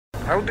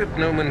How did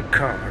Nomen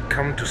Karr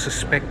come to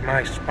suspect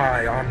my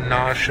spy on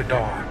Nar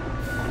Shaddaa?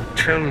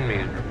 Tell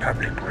me,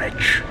 Republic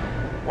wretch,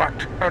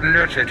 what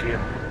alerted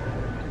him?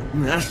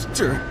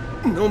 Master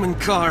Nomen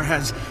Karr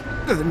has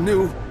a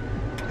new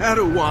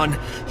Padawan.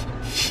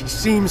 She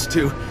seems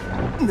to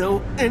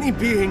know any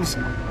being's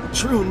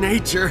true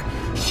nature.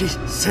 She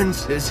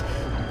senses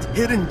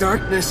hidden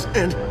darkness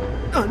and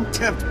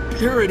untapped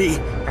purity.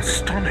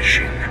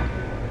 Astonishing.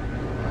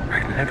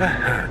 I've never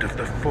heard of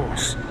the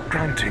Force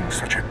granting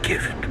such a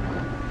gift.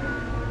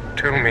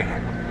 Tell me,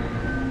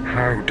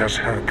 how does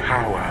her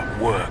power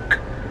work?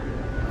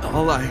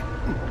 All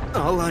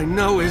I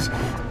know is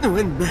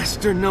when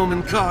Master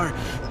Nomen Karr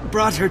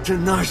brought her to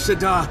Nar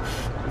Shaddaa,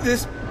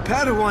 this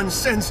Padawan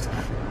sensed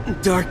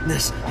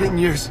darkness in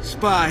your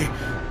spy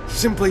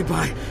simply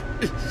by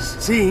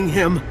seeing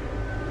him.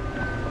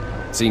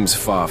 Seems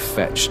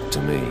far-fetched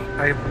to me.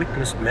 I have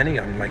witnessed many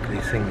unlikely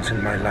things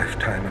in my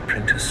lifetime,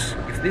 apprentice.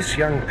 If this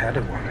young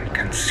Padawan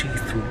can see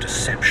through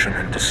deception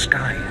and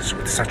disguise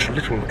with such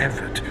little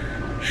effort,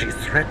 she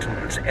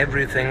threatens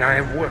everything I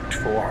have worked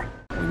for.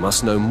 We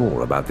must know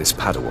more about this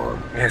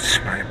Padawan. Yes,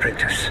 my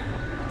apprentice.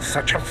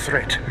 Such a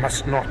threat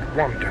must not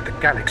wander the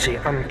galaxy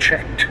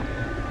unchecked.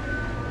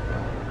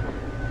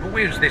 Who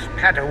is this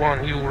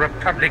Padawan, you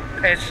Republic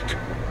pest?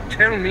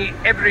 Tell me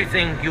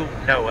everything you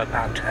know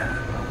about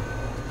her.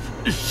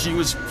 She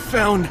was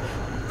found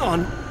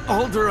on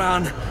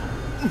Alderaan.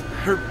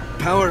 Her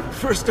power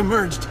first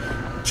emerged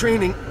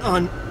training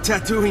on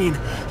Tatooine.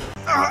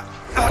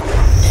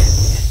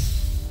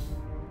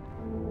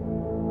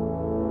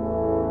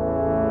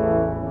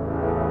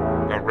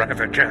 The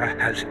Ravager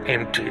has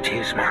emptied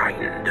his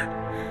mind.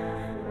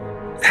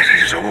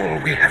 That is all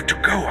we have to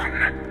go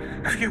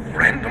on. A few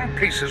random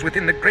places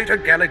within the greater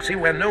galaxy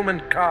where Nomen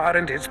Karr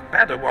and his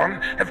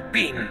Padawan have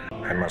been.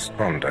 I must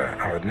ponder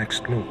our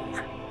next move.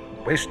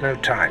 Waste no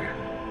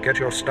time. Get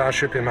your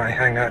starship in my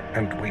hangar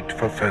and wait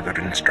for further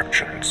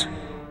instructions.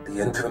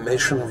 The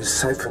information we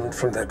siphoned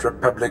from that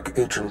Republic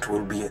agent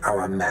will be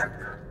our map.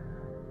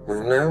 We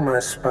know my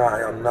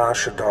spy on Nar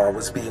Shaddaa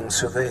was being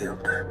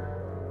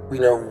surveilled. We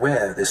know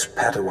where this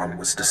Padawan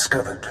was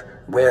discovered,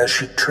 where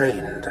she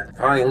trained.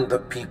 Find the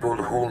people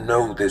who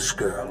know this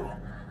girl.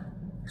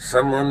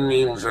 Someone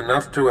means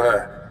enough to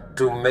her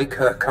to make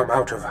her come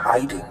out of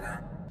hiding.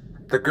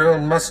 The girl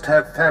must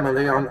have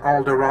family on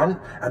Alderaan,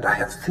 and I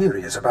have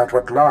theories about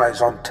what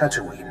lies on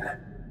Tatooine.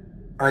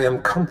 I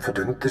am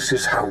confident this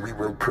is how we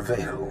will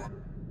prevail.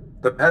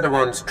 The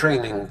Padawan's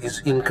training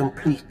is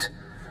incomplete.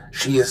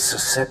 She is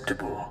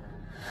susceptible.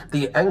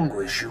 The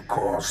anguish you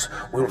cause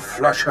will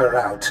flush her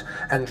out,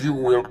 and you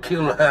will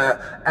kill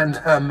her and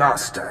her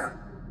master.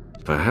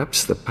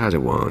 Perhaps the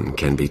Padawan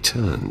can be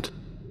turned.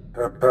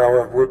 Her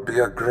power would be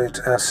a great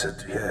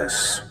asset,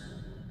 yes.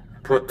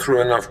 Put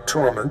through enough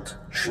torment,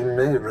 she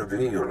may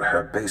reveal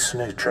her base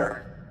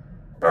nature.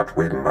 But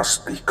we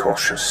must be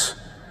cautious.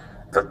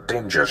 The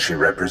danger she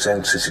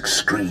represents is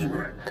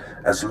extreme.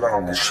 As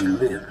long as she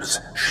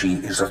lives, she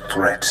is a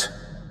threat.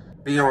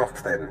 Be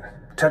off, then.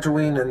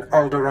 Tatooine and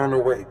Alderaan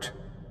await.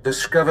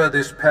 Discover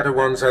this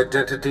Padawan's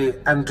identity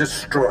and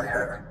destroy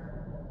her.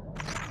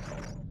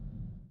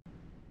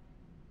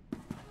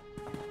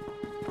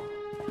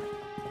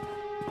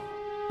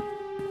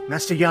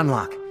 Master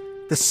Yun-Lok,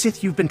 the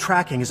Sith you've been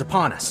tracking is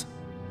upon us.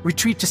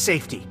 Retreat to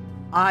safety.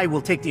 I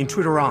will take the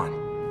intruder on.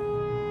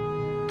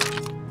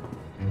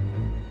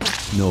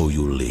 No,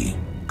 Yul-Li.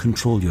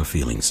 Control your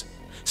feelings.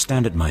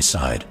 Stand at my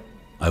side.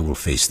 I will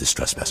face this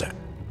trespasser.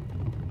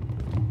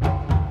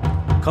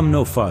 Come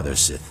no farther,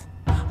 Sith.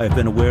 I have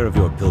been aware of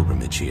your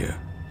pilgrimage here.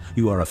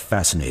 You are a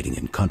fascinating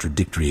and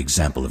contradictory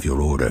example of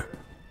your order.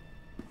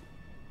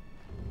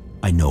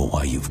 I know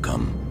why you've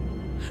come.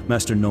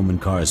 Master Nomen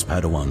Karr's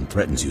Padawan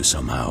threatens you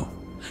somehow.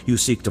 You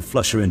seek to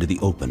flush her into the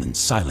open and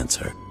silence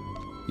her.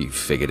 You've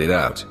figured it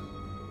out.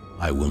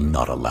 I will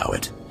not allow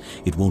it.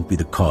 It won't be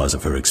the cause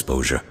of her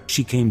exposure.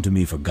 She came to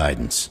me for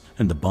guidance,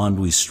 and the bond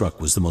we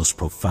struck was the most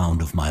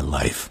profound of my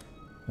life.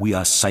 We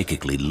are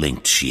psychically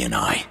linked, she and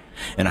I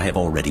have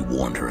already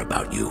warned her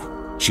about you.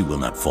 She will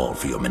not fall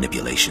for your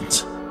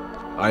manipulations.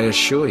 I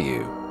assure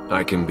you,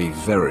 I can be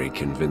very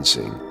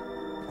convincing.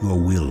 Your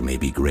will may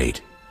be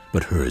great,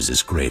 but hers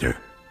is greater,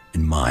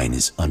 and mine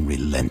is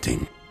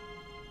unrelenting.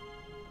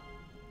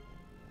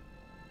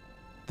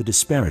 The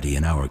disparity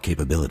in our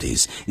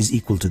capabilities is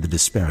equal to the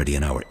disparity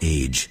in our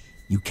age.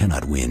 You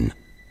cannot win.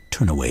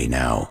 Turn away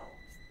now.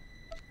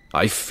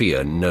 I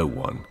fear no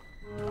one.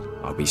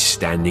 I'll be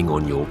standing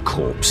on your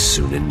corpse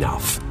soon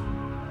enough.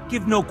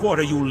 Give no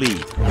quarter, Yul-Li.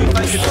 We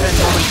fight to defend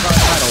Nomen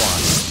Karr's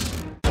Padawan.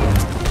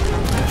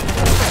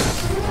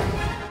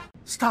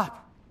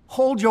 Stop!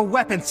 Hold your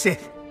weapon,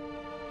 Sith!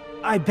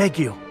 I beg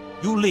you.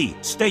 Yul-Li,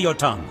 stay your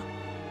tongue.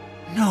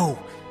 No,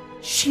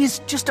 she is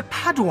just a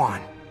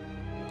Padawan.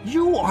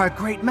 You are a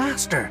great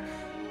master.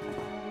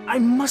 I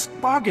must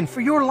bargain for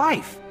your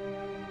life.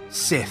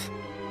 Sith,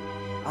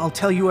 I'll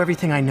tell you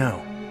everything I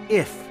know,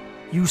 if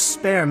you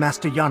spare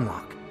Master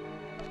Yun-Lok.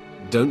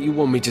 Don't you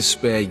want me to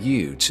spare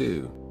you,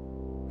 too?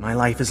 My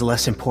life is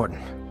less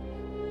important.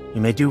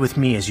 You may do with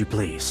me as you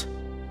please.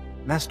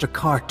 Master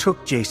Karr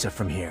took Jaesa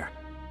from here,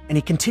 and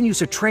he continues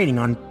her training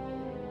on...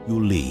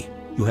 Yul-Li,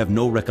 you have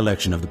no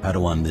recollection of the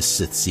Padawan this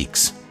Sith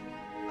seeks.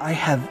 I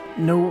have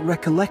no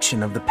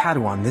recollection of the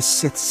Padawan this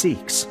Sith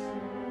seeks.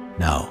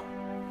 Now,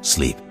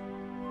 sleep.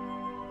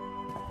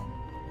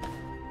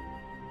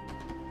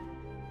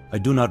 I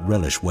do not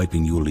relish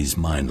wiping Yul-Li's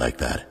mind like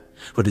that,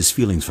 but his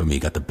feelings for me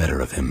got the better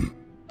of him.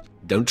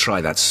 Don't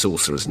try that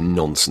sorcerer's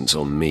nonsense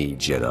on me,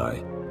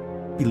 Jedi.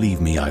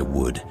 Believe me, I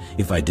would,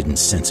 if I didn't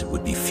sense it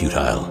would be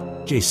futile.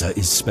 Jaesa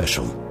is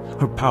special,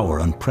 her power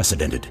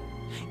unprecedented.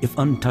 If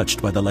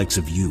untouched by the likes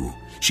of you,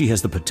 she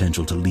has the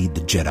potential to lead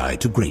the Jedi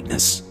to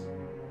greatness.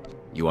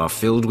 You are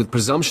filled with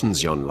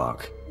presumptions,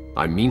 Yul-Li.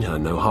 I mean her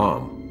no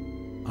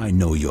harm. I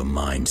know your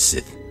mind,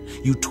 Sith.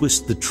 You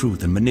twist the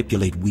truth and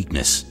manipulate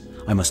weakness.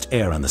 I must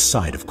err on the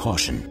side of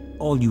caution.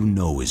 All you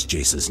know is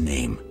Jaesa's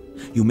name.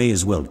 You may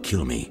as well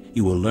kill me.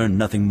 You will learn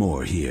nothing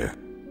more here.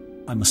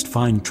 I must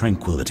find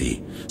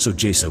tranquility, so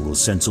Jaesa will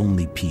sense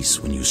only peace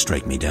when you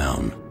strike me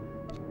down.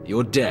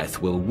 Your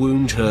death will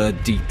wound her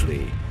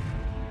deeply.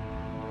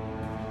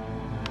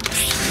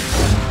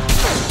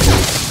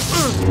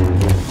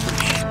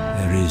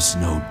 There is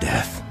no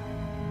death.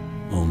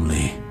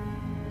 Only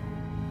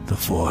the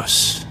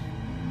Force.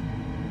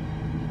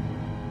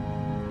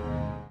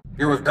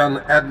 You have done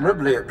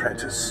admirably,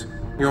 apprentice.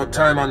 Your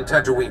time on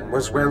Tatooine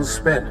was well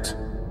spent.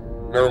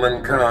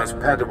 Nomen Karr's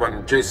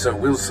Padawan Jaesa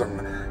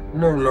Willsaam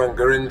no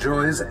longer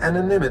enjoys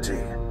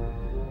anonymity.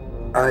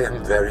 I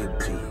am very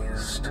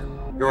pleased.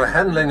 Your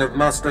handling of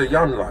Master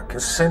Yul-Li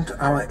has sent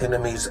our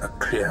enemies a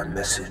clear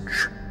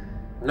message.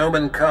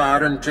 Nomen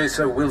Karr and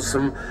Jaesa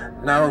Willsaam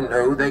now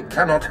know they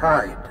cannot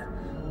hide.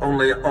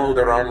 Only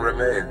Alderaan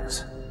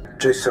remains.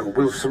 Jaesa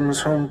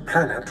Willsaam's home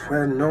planet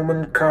where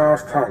Nomen Karr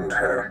found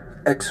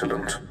her.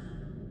 Excellent.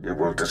 You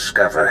will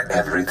discover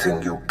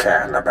everything you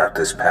can about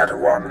this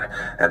Padawan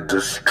and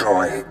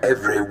destroy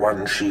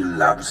everyone she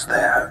loves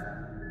there.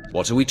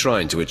 What are we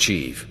trying to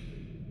achieve?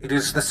 It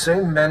is the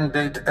same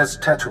mandate as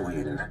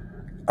Tatooine.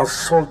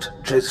 Assault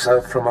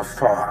Jaesa from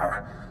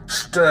afar,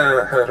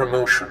 stir her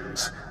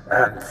emotions,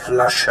 and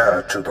flush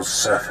her to the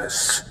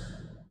surface.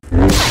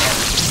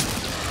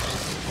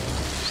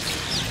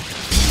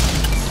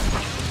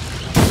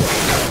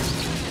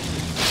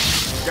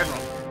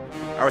 General,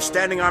 our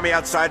standing army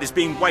outside is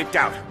being wiped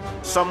out.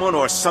 Someone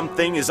or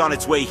something is on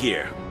its way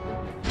here.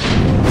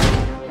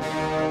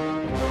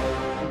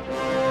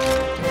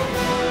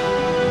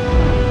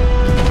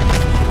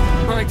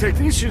 My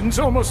technicians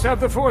almost have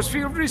the force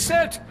field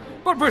reset,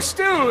 but we're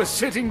still a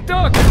sitting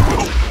duck.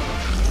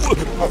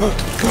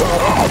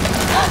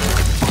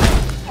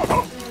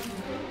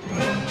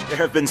 There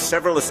have been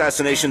several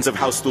assassinations of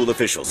House Thul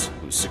officials,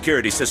 whose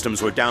security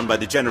systems were down by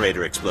the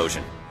generator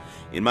explosion.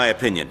 In my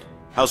opinion,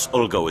 House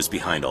Ulgo is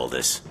behind all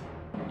this.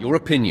 Your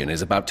opinion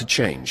is about to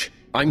change.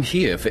 I'm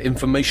here for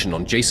information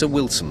on Jaesa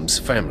Willsaam's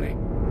family.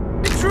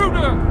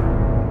 Intruder!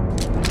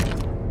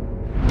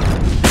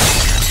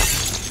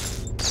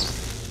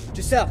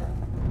 Giselle,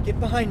 get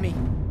behind me.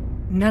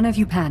 None of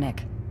you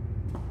panic.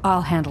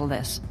 I'll handle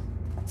this.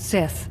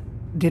 Sith,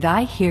 did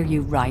I hear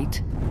you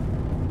right?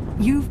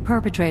 You've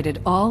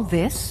perpetrated all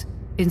this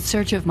in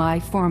search of my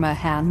former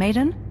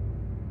handmaiden?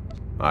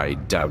 I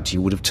doubt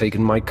you would have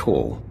taken my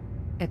call.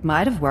 It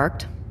might have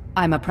worked.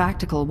 I'm a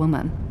practical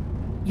woman.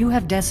 You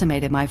have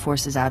decimated my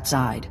forces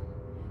outside.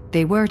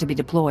 They were to be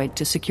deployed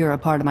to secure a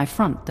part of my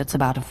front that's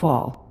about to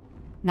fall.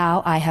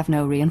 Now I have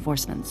no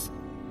reinforcements.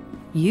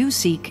 You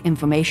seek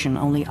information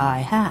only I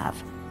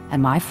have,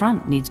 and my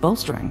front needs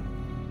bolstering.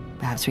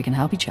 Perhaps we can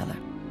help each other.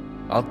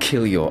 I'll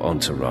kill your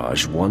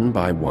entourage one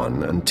by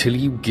one until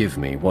you give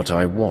me what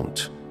I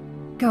want.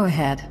 Go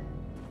ahead.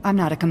 I'm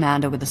not a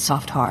commander with a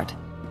soft heart.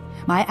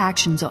 My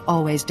actions are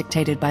always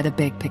dictated by the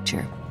big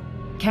picture.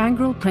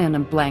 Kangrel, Prin,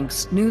 and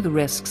Blanks knew the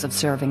risks of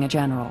serving a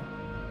general.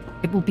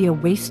 It will be a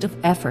waste of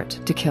effort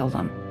to kill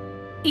them.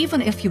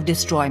 Even if you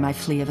destroy my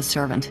flea of a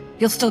servant,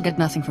 you'll still get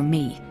nothing from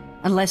me,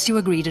 unless you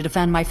agree to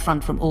defend my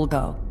front from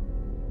Ulgo.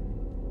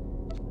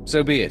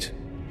 So be it.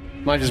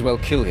 Might as well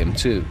kill him,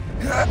 too.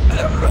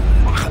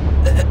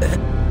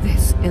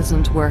 This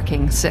isn't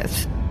working,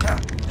 Sith.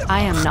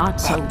 I am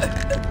not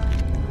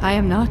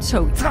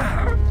so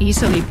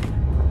easily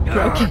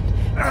broken.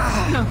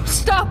 No,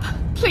 stop!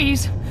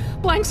 Please!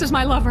 Blanks is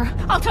my lover.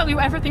 I'll tell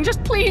you everything.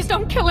 Just please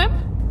don't kill him!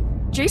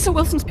 Jaesa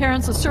Willsaam's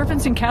parents are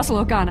servants in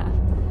Castle Organa.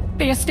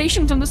 They are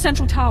stationed in the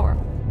central tower.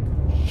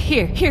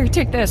 Here,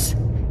 take this.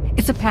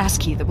 It's a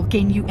passkey that will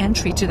gain you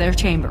entry to their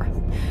chamber.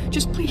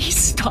 Just please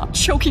stop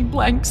choking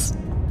Blanks.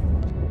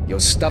 Your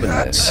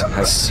stubbornness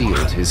has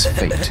sealed his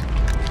fate.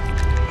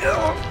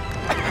 No!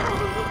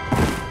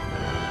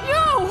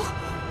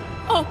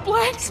 Oh,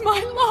 Blanks, my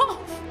love!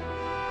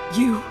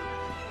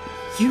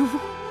 You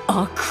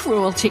are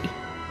cruelty.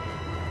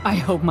 I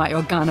hope my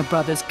Organa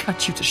brothers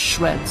cut you to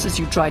shreds as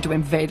you try to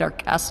invade our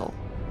castle.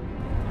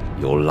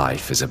 Your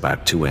life is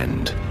about to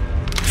end.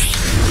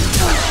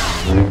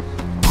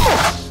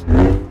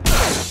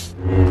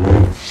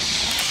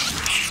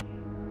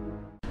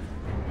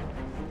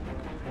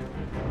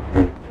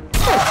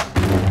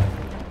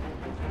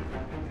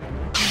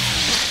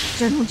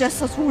 General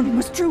Jessel's warning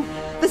was true.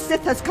 The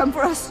Sith has come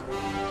for us.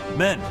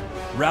 Men,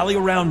 rally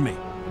around me.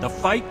 The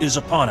fight is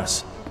upon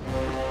us.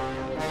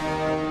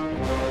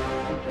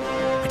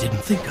 I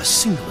didn't think a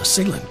single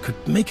assailant could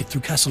make it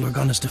through Castle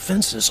Organa's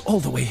defenses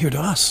all the way here to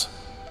us.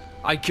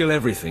 I kill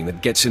everything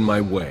that gets in my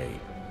way.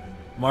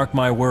 Mark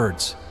my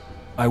words.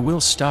 I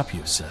will stop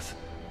you, Sith.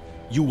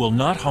 You will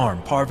not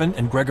harm Parvin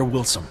and Gregor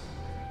Willsaam.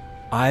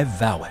 I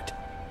vow it.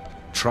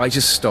 Try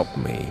to stop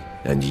me,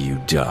 and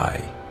you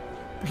die.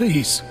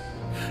 Please,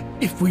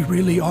 if we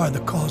really are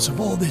the cause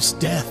of all this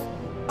death,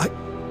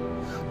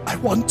 I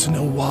want to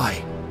know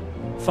why.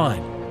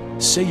 Fine.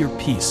 Say your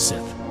piece,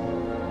 Sith.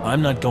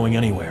 I'm not going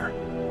anywhere.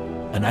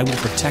 And I will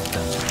protect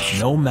them,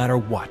 no matter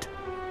what.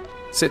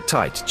 Sit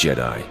tight,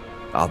 Jedi.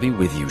 I'll be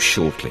with you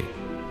shortly.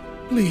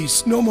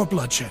 Please, no more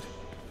bloodshed.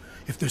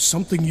 If there's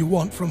something you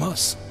want from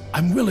us,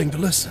 I'm willing to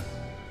listen.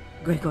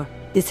 Gregor,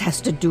 this has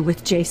to do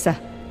with Jaesa.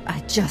 I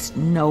just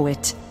know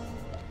it.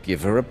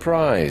 Give her a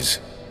prize.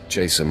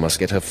 Jaesa must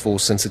get her full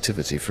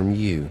sensitivity from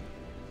you.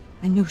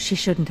 I knew she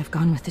shouldn't have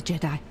gone with the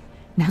Jedi.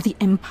 Now the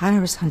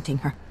Empire is hunting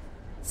her.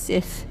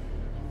 Sith,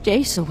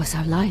 Jaesa was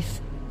our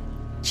life.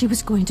 She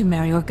was going to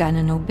marry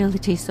Organa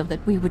nobility so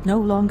that we would no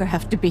longer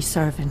have to be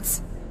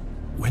servants.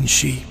 When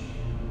she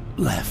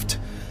left,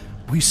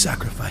 we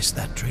sacrificed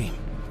that dream.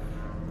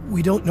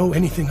 We don't know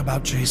anything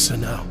about Jaesa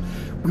now.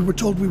 We were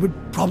told we would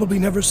probably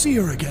never see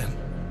her again.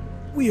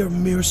 We are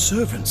mere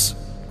servants.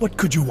 What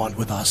could you want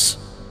with us?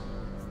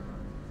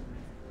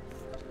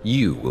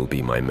 You will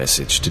be my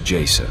message to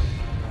Jaesa.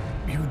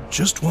 You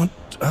just want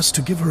us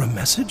to give her a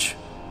message?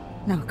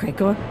 No,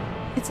 Gregor.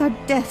 It's our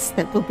deaths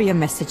that will be a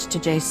message to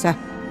Jaesa.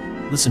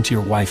 Listen to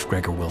your wife,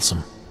 Gregor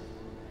Willsaam.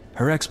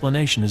 Her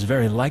explanation is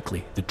very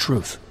likely the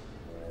truth.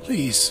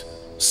 Please,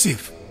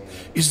 Sith,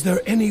 is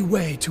there any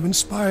way to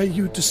inspire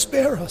you to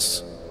spare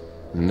us?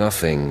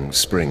 Nothing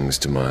springs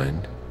to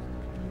mind.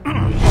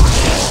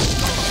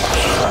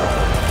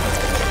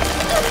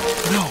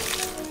 No!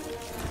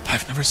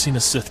 I've never seen a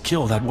Sith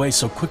kill that way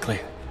so quickly.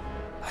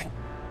 I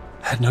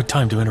had no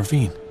time to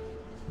intervene.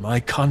 My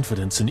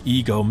confidence and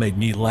ego made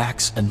me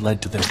lax and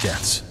led to their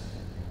deaths.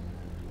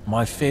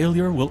 My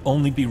failure will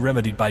only be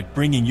remedied by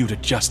bringing you to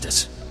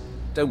justice.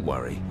 Don't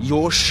worry,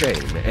 your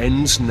shame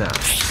ends now.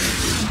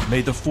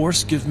 May the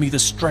Force give me the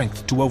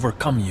strength to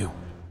overcome you.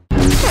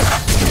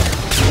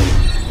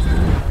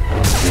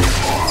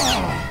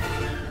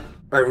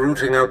 By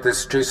rooting out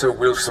this Jaesa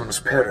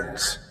Willsaam's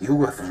parents,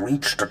 you have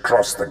reached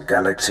across the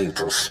galaxy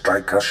to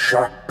strike a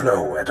sharp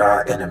blow at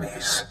our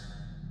enemies.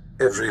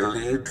 Every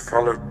lead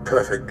followed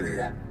perfectly,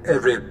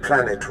 every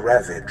planet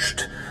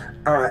ravaged.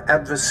 Our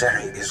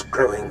adversary is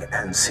growing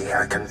antsy,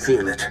 I can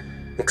feel it.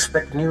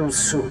 Expect news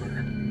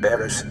soon.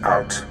 Barris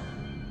out.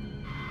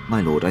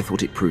 My lord, I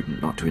thought it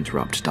prudent not to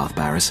interrupt Darth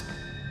Barris.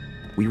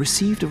 We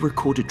received a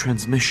recorded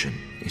transmission.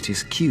 It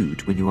is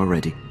queued when you are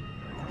ready.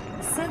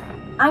 Sith,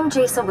 I'm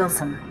Jaesa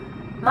Willsaam.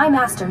 My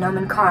master,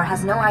 Nomen Karr,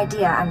 has no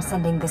idea I'm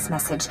sending this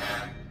message.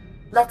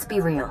 Let's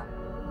be real.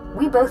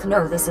 We both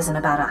know this isn't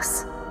about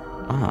us.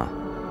 Ah,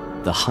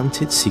 the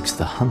hunted seeks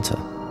the hunter.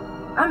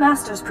 Our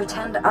masters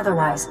pretend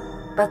otherwise,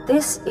 but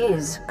this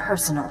is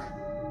personal.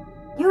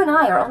 You and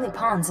I are only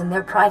pawns in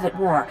their private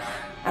war,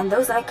 and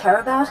those I care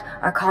about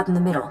are caught in the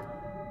middle.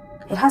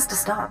 It has to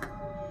stop.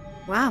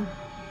 Wow,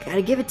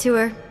 gotta give it to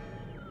her.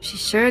 She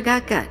sure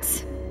got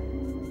guts.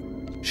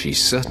 She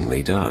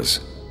certainly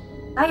does.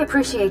 I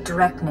appreciate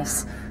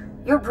directness.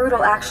 Your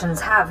brutal actions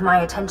have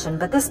my attention,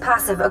 but this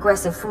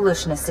passive-aggressive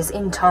foolishness is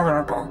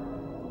intolerable.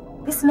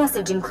 This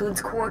message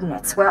includes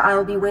coordinates where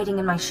I'll be waiting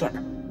in my ship.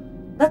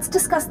 Let's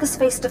discuss this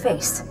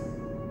face-to-face.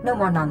 No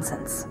more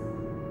nonsense.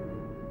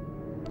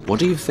 What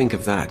do you think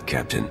of that,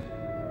 Captain?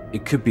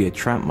 It could be a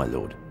trap, my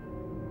lord.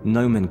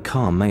 Nomen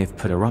Karr may have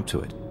put her up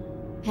to it.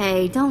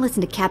 Hey, don't listen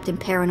to Captain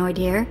Paranoid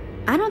here.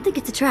 I don't think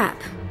it's a trap.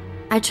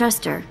 I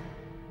trust her.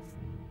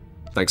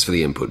 Thanks for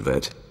the input,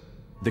 Vet.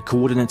 The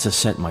coordinates are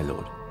set, my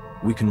lord.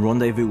 We can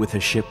rendezvous with her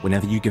ship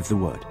whenever you give the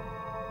word.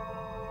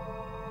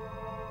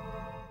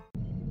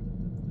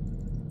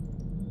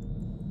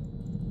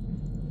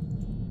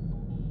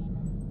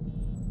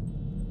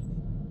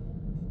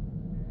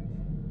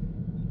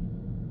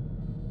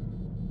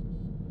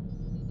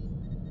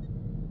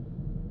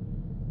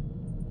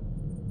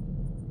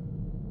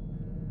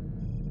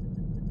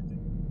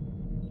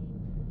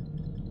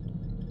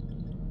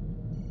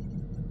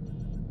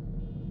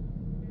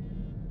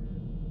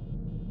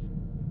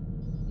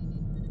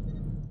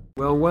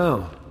 Well,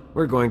 well.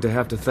 We're going to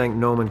have to thank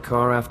Nomen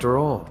Karr after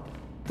all.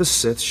 The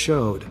Sith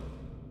showed.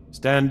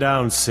 Stand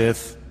down,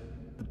 Sith.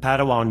 The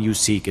Padawan you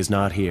seek is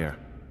not here.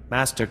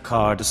 Master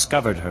Karr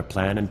discovered her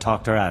plan and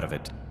talked her out of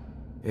it.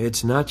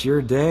 It's not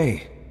your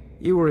day.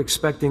 You were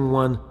expecting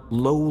one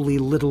lowly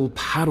little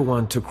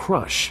Padawan to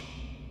crush.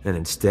 And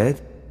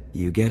instead,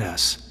 you get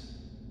us.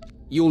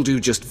 You'll do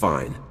just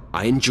fine.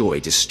 I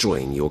enjoy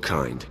destroying your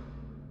kind.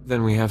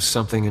 Then we have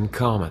something in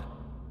common.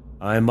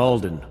 I'm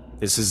Alden.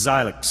 This is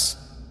Xylix.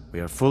 We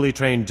are fully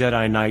trained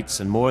Jedi Knights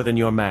and more than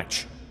your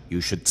match.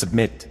 You should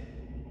submit.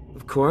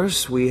 Of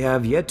course, we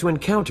have yet to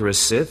encounter a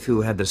Sith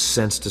who had the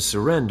sense to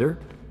surrender.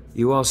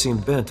 You all seem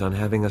bent on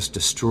having us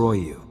destroy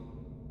you.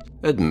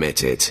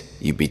 Admit it.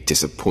 You'd be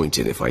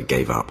disappointed if I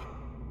gave up.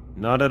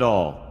 Not at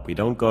all. We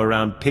don't go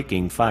around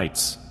picking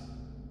fights.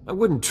 I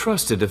wouldn't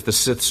trust it if the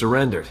Sith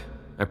surrendered.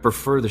 I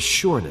prefer the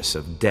sureness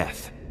of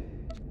death.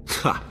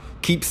 Ha!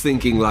 Keep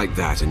thinking like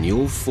that and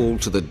you'll fall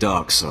to the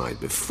dark side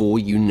before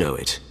you know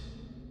it.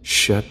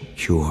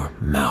 Shut your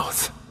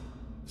mouth.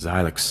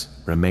 Xylex,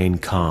 remain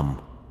calm.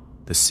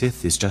 The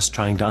Sith is just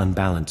trying to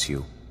unbalance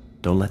you.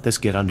 Don't let this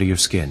get under your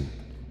skin.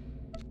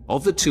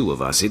 Of the two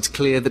of us, it's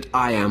clear that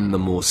I am the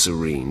more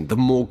serene, the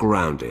more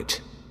grounded,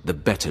 the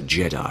better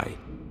Jedi.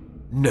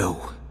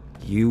 No,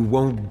 you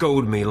won't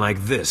goad me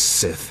like this,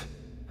 Sith.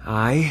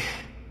 I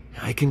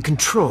can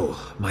control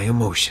my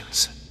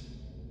emotions.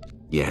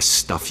 Yes,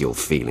 stuff your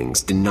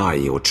feelings. Deny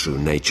your true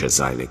nature,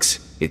 Xylex.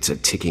 It's a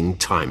ticking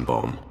time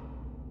bomb.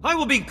 I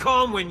will be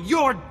calm when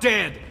you're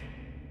dead!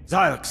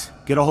 Xylex,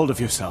 get a hold of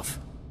yourself.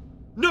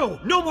 No,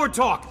 no more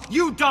talk!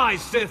 You die,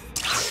 Sith!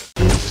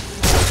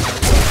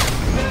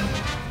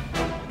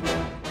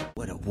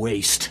 What a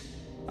waste.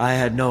 I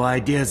had no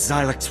idea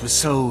Xylex was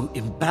so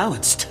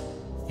imbalanced.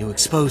 You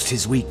exposed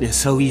his weakness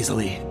so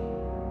easily.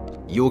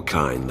 Your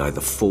kind either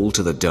fall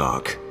to the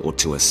dark or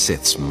to a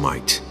Sith's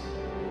might.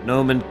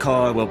 Nomen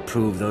Karr will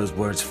prove those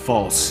words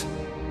false.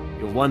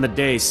 You've won the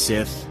day,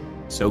 Sith,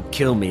 so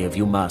kill me if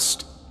you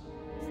must.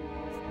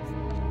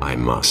 I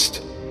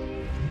must.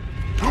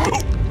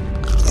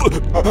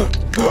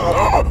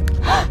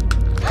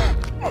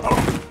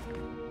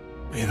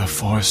 May the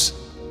Force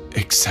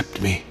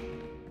accept me.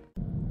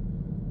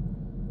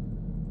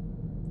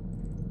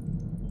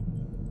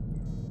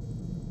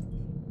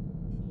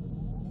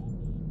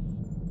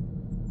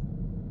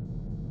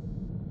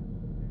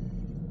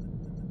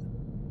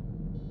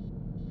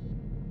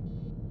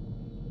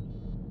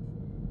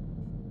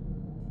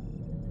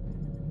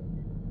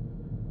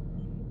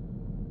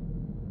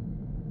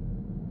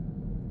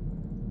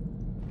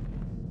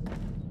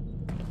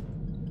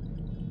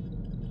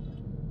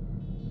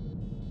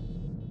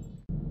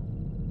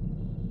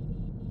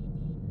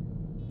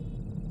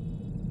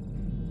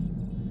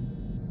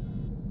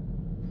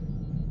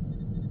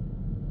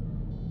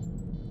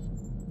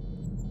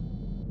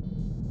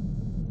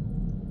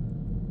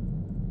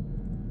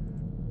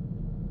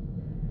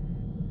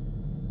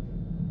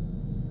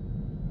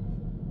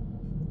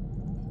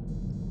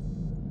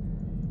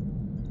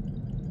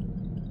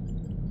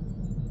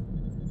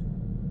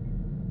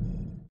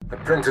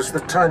 Apprentice, the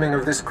timing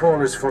of this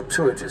call is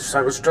fortuitous.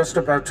 I was just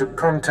about to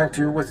contact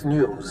you with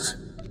news.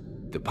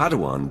 The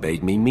Padawan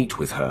bade me meet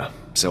with her,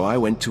 so I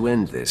went to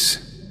end this.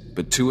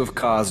 But two of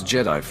Kar's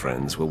Jedi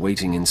friends were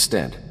waiting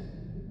instead.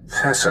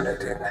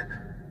 Fascinating.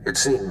 It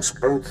seems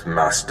both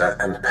Master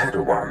and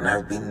Padawan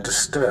have been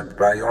disturbed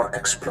by your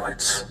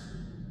exploits.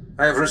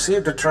 I have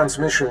received a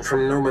transmission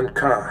from Nomen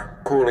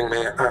Karr, calling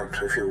me out,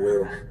 if you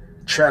will,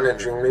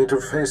 challenging me to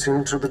face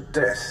him to the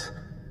death.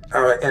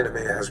 Our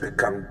enemy has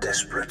become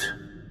desperate.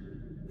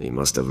 He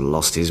must have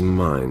lost his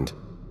mind.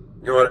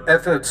 Your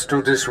efforts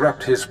to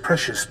disrupt his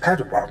precious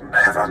Padawan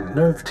have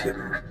unnerved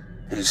him.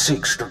 He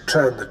seeks to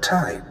turn the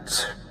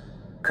tides.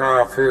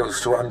 Karr fails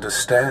to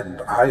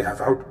understand I have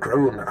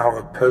outgrown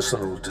our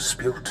personal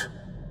dispute.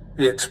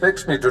 He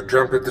expects me to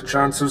jump at the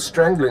chance of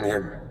strangling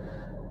him.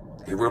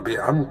 He will be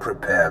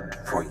unprepared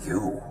for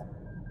you.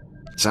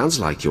 Sounds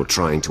like you're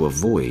trying to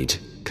avoid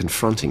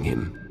confronting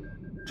him.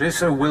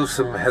 Jaesa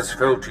Willsaam has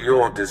felt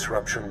your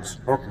disruptions,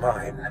 not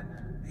mine.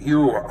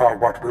 You are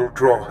what will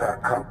draw her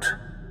out.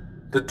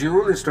 The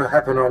duel is to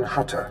happen on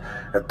Hutta,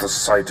 at the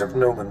site of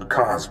Nomen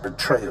Karr's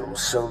betrayal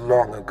so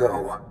long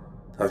ago.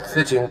 A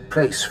fitting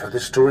place for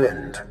this to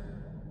end.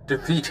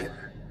 Defeat him,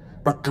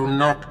 but do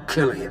not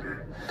kill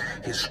him.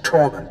 His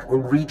torment will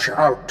reach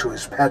out to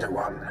his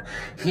Padawan.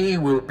 He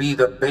will be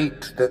the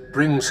bait that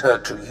brings her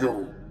to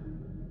you.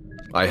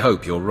 I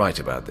hope you're right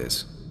about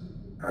this.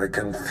 I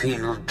can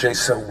feel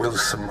Jaesa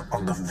Willsaam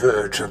on the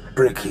verge of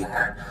breaking,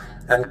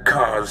 and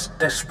Karr's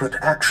desperate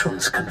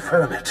actions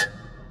confirm it.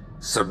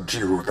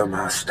 Subdue the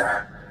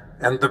Master,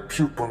 and the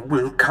pupil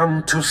will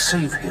come to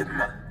save him.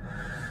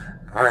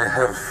 I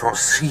have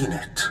foreseen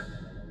it.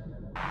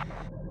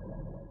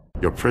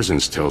 Your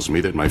presence tells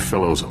me that my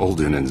fellows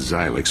Ulden and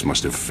Xylex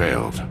must have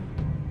failed.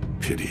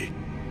 Pity.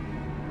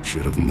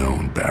 Should have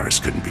known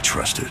Barriss couldn't be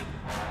trusted.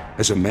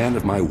 As a man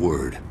of my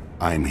word,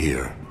 I'm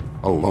here.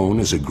 Alone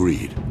as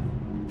agreed.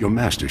 Your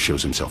master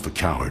shows himself a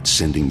coward,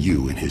 sending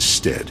you in his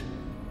stead.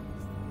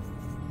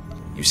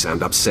 You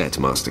sound upset,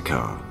 Master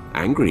Karr.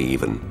 Angry,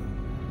 even.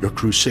 Your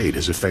crusade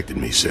has affected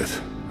me,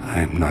 Sith.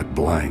 I'm not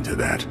blind to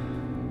that.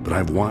 But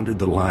I've wandered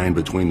the line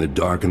between the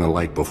dark and the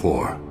light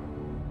before.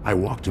 I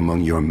walked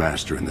among your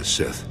master and the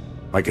Sith.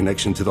 My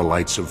connection to the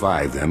light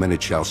survived them, and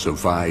it shall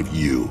survive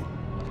you.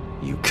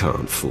 You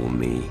can't fool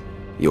me.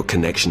 Your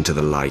connection to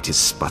the light is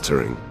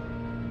sputtering.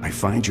 I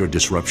find your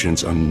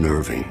disruptions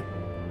unnerving.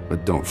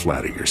 But don't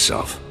flatter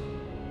yourself.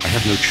 I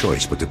have no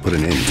choice but to put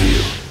an end to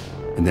you.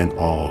 And then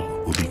all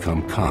will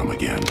become calm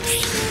again.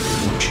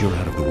 Once you're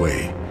out of the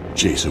way,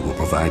 Jaesa will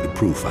provide the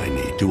proof I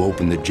need to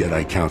open the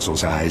Jedi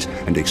Council's eyes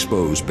and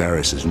expose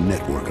Barris's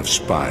network of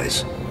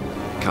spies.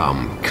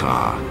 Come,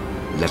 Kar.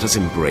 Let us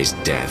embrace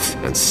death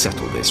and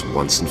settle this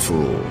once and for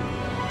all.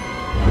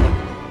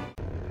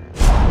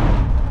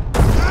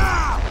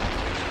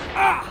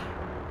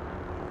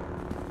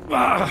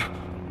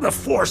 The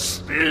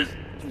Force is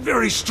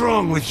very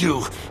strong with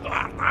you.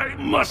 I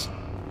must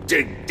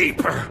dig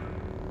deeper.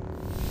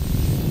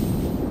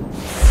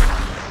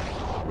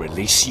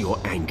 Release your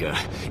anger.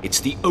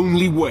 It's the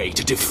only way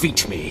to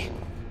defeat me.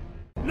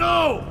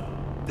 No!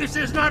 This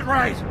is not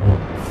right!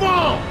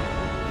 Fall!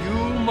 You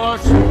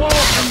must fall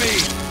to me!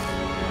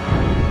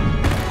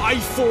 I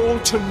fall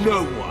to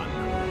no one!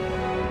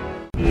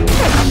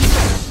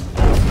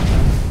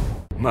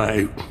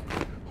 My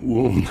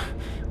wound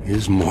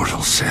is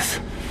mortal, Sith.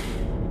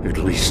 At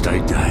least I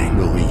die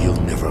knowing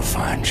you'll never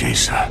find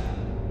Jaesa.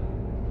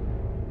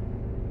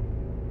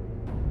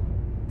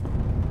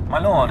 My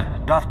lord,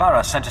 Darth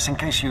Barris sent us in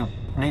case you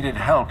needed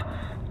help.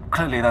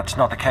 Clearly that's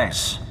not the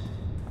case.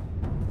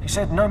 He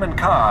said Nomen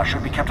Karr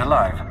should be kept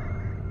alive.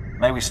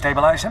 May we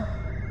stabilize him?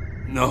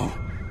 No.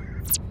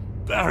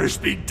 Barris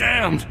be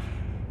damned.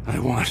 I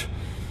want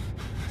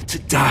to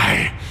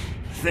die.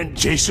 Then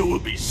Jaesa will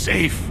be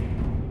safe.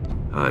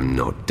 I'm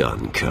not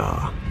done,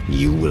 Kar.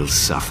 You will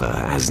suffer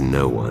as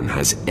no one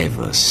has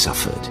ever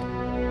suffered.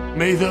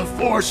 May the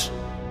Force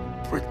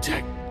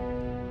protect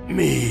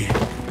me.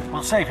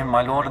 We'll save him,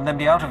 my lord, and then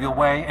be out of your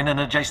way in an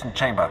adjacent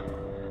chamber.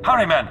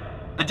 Hurry, men!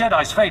 The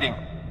Jedi's fading.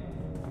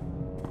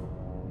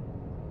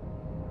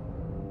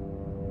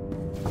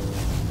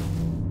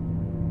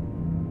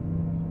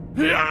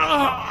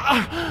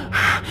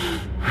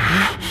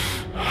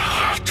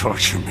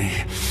 Torture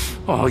me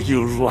all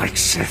you like,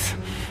 Sith.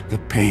 The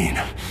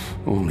pain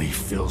only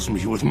fills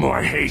me with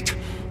more hate,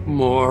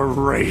 more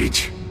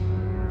rage.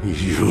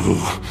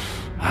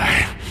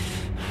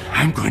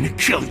 I'm going to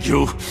kill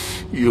you.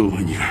 You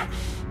and your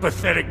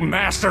pathetic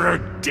master are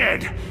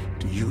dead.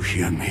 Do you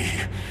hear me?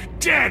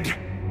 Dead!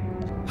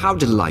 How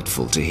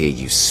delightful to hear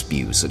you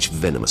spew such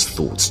venomous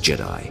thoughts,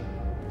 Jedi.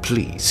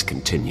 Please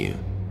continue.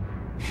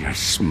 Your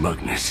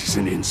smugness is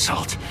an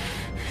insult.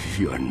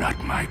 You're not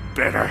my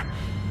better.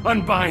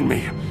 Unbind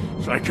me,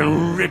 so I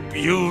can rip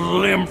you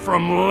limb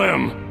from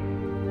limb.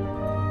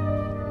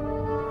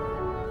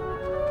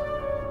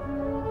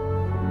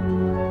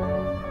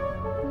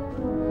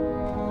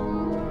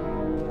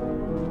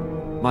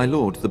 My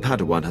lord, the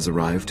Padawan has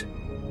arrived.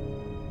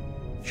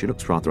 She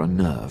looks rather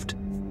unnerved.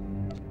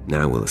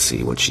 Now we'll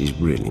see what she's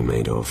really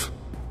made of.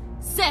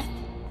 Sith!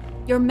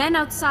 Your men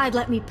outside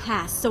let me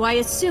pass, so I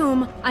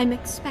assume I'm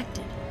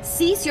expected.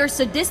 Cease your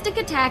sadistic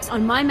attacks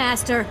on my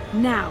master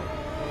now.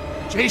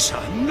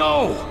 Jaesa,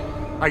 no!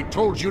 I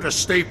told you to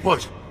stay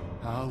put.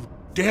 How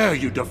dare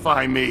you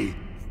defy me?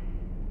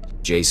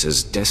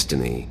 Jaesa's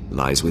destiny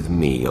lies with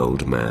me,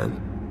 old man.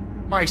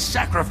 My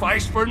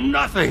sacrifice for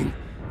nothing!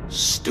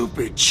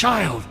 Stupid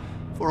child!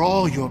 For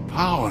all your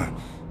power,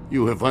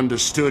 you have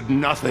understood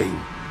nothing.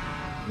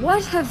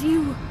 What have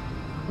you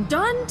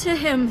done to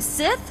him,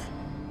 Sith?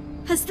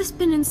 Has this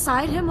been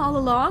inside him all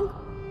along?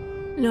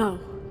 No.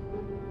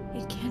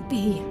 It can't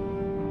be.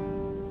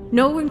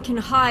 No one can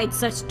hide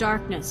such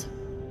darkness.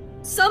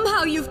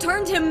 Somehow you've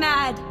turned him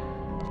mad!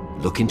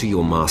 Look into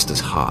your master's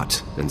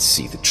heart and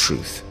see the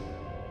truth.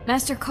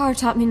 Master Karr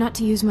taught me not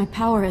to use my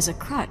power as a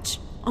crutch,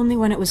 only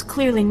when it was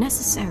clearly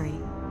necessary.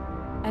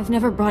 I've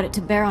never brought it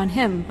to bear on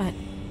him, but...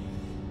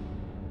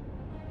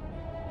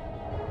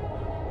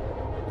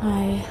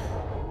 I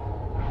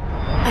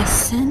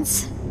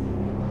sense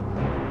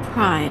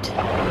pride,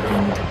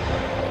 and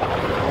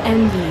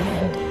envy,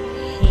 and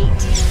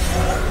hate,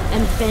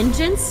 and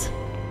vengeance?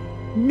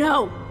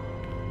 No!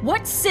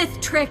 What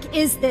Sith trick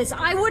is this?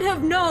 I would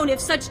have known if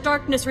such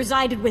darkness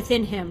resided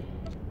within him.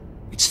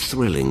 It's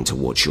thrilling to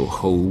watch your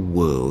whole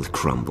world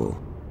crumble.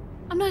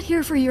 I'm not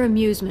here for your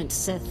amusement,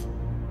 Sith.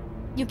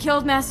 You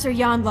killed Master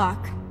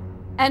Yonlok,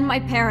 and my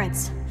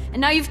parents,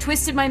 and now you've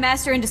twisted my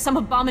master into some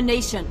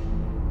abomination.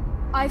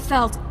 I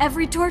felt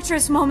every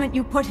torturous moment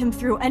you put him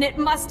through, and it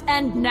must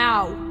end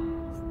now.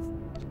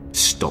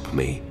 Stop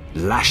me,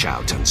 lash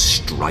out, and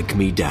strike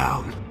me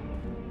down.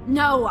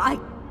 No,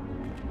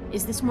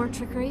 Is this more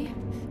trickery?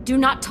 Do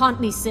not taunt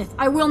me, Sith.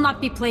 I will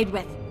not be played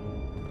with.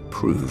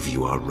 Prove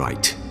you are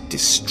right.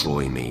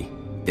 Destroy me.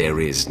 There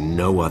is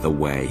no other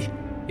way.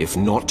 If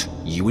not,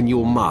 you and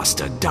your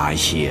master die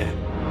here.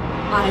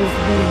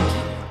 I've ruined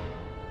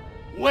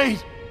you.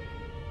 Wait!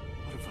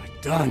 What have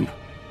I done?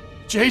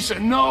 Jaesa,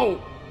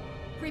 no!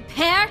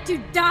 Prepare to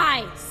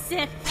die,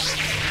 Sith!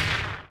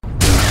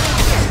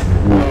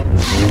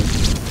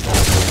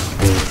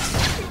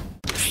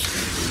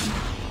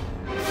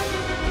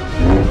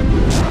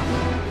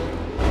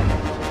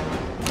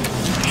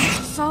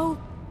 So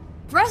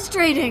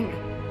frustrating!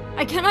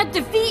 I cannot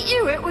defeat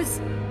you!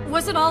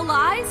 Was it all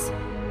lies?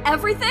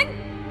 Everything?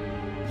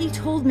 He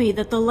told me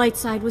that the light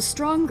side was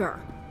stronger.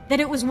 That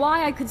it was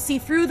why I could see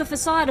through the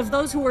facade of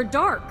those who were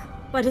dark.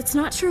 But it's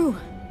not true.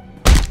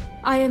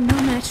 I am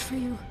no match for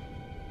you.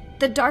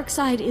 The dark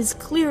side is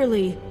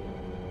clearly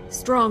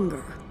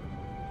stronger.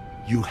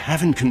 You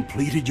haven't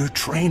completed your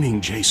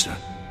training, Jaesa.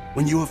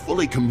 When you have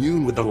fully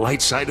communed with the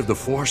light side of the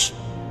Force,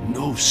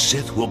 no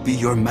Sith will be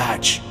your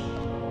match.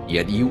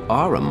 Yet you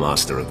are a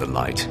master of the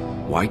light.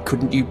 Why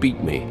couldn't you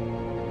beat me?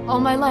 All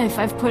my life,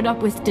 I've put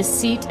up with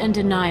deceit and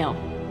denial.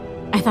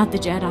 I thought the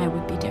Jedi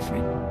would be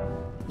different.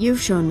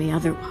 You've shown me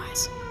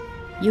otherwise.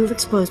 You've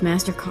exposed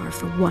Master Carr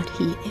for what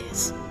he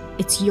is.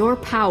 It's your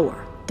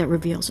power that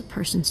reveals a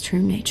person's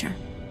true nature.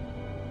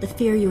 The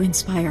fear you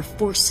inspire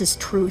forces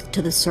truth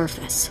to the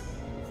surface.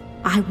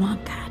 I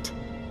want that.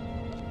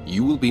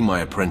 You will be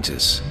my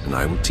apprentice, and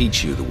I will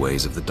teach you the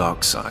ways of the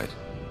dark side.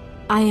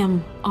 I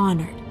am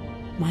honored,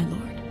 my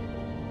lord.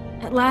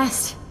 At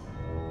last,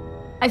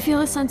 I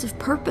feel a sense of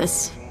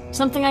purpose,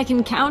 something I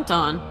can count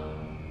on.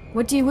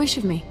 What do you wish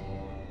of me?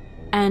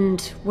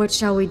 And what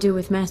shall we do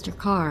with Master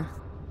Carr?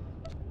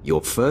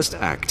 Your first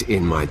act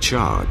in my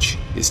charge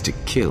is to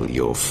kill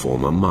your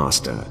former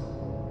master.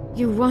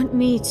 You want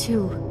me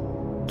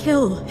to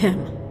kill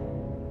him?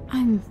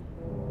 I'm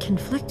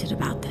conflicted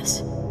about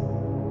this.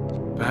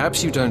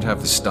 Perhaps you don't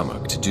have the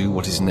stomach to do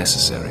what is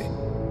necessary.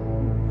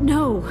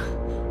 No,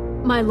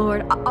 my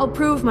lord, I'll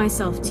prove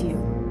myself to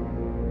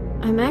you.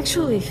 I'm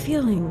actually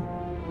feeling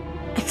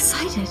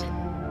excited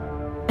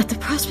at the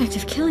prospect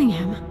of killing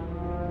him.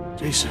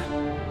 Jaesa,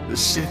 the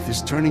Sith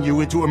is turning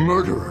you into a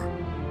murderer.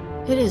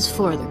 It is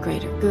for the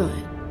greater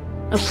good.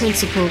 A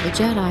principle the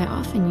Jedi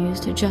often use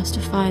to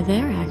justify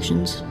their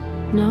actions,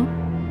 no?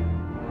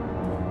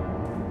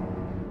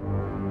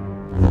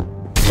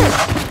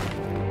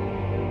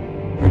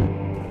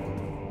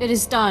 It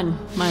is done,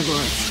 my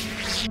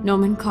lord.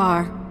 Nomen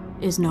Carr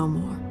is no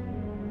more.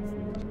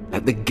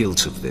 Let the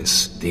guilt of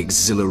this, the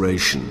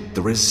exhilaration,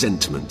 the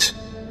resentment,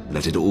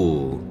 let it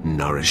all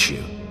nourish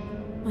you.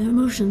 My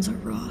emotions are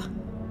raw,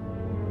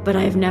 but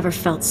I have never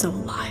felt so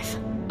alive.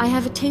 I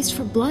have a taste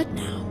for blood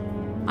now.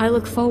 I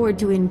look forward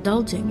to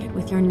indulging it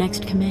with your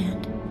next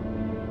command.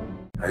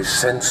 I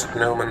sensed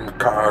Nomen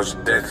Carr's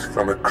death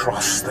from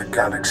across the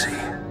galaxy.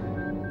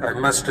 I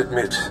must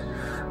admit,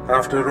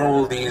 after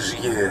all these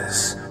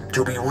years,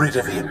 to be rid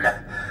of him,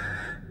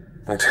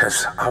 it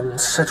has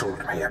unsettled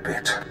me a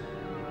bit.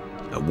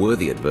 A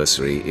worthy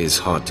adversary is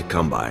hard to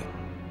come by.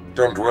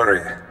 Don't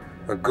worry.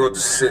 A good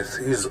Sith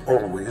is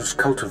always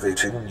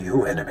cultivating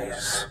new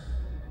enemies.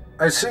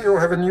 I see you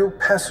have a new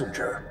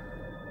passenger.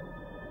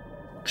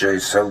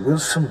 Jaesa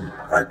Willsaam,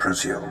 I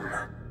presume.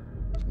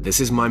 This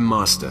is my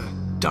master,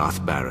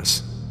 Darth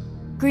Baras.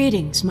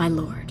 Greetings, my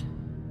lord.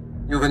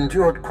 You've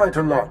endured quite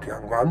a lot,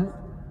 young one.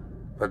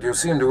 But you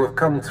seem to have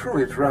come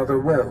through it rather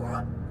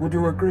well. Would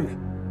you agree?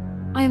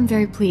 I am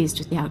very pleased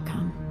with the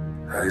outcome.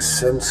 I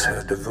sense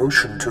her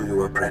devotion to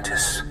you,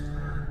 apprentice.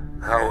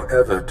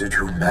 However did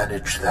you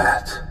manage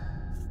that?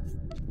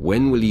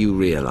 When will you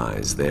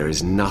realize there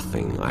is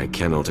nothing I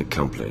cannot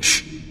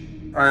accomplish?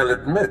 I'll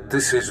admit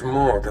this is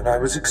more than I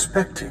was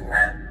expecting.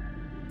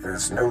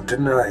 There's no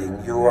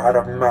denying you are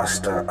a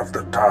master of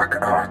the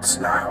dark arts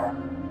now.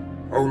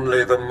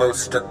 Only the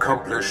most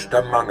accomplished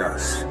among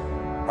us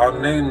are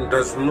named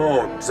as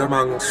lords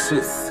among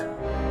Sith.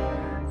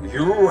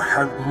 You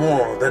have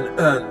more than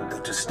earned the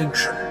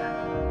distinction.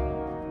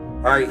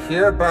 I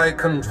hereby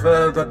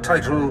confer the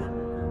title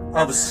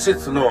of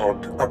Sith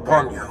Lord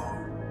upon you.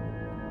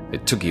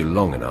 It took you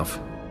long enough.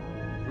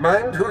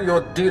 Mind who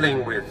you're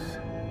dealing with.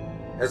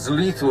 As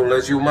lethal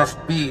as you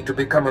must be to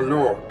become a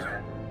lord.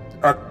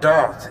 A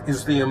Darth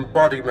is the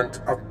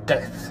embodiment of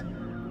death.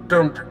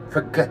 Don't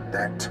forget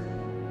that.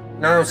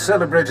 Now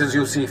celebrate as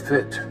you see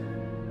fit.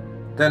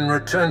 Then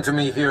return to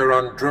me here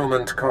on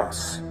Dromund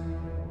Kaas.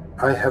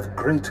 I have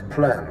great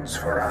plans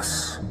for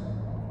us.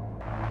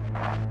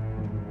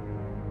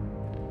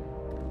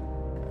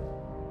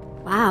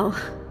 Wow,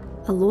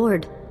 a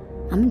lord.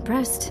 I'm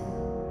impressed.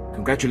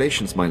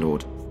 Congratulations, my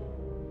lord.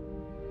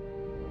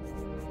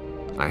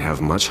 I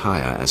have much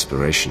higher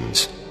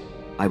aspirations.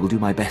 I will do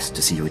my best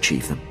to see you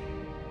achieve them.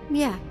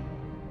 Yeah,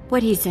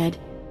 what he said.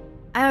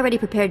 I already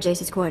prepared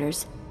Jace's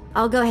quarters.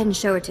 I'll go ahead and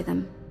show her to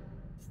them.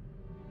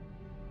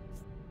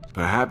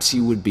 Perhaps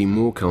you would be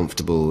more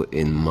comfortable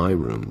in my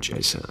room,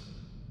 Jaesa.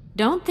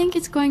 Don't think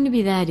it's going to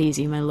be that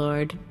easy, my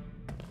lord.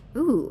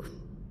 Ooh,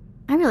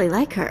 I really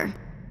like her.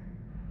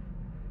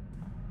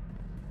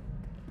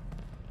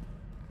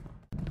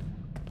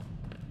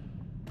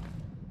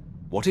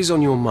 What is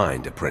on your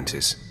mind,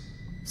 apprentice?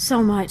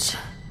 So much.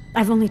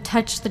 I've only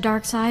touched the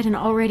dark side, and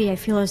already I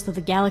feel as though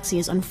the galaxy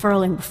is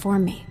unfurling before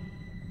me.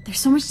 There's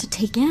so much to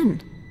take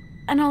in.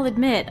 And I'll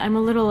admit, I'm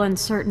a little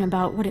uncertain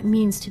about what it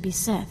means to be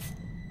Sith.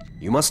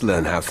 You must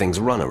learn how things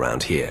run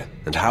around here,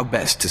 and how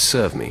best to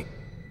serve me.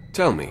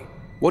 Tell me,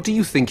 what do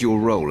you think your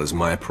role as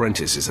my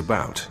apprentice is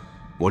about?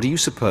 What do you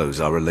suppose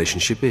our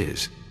relationship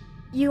is?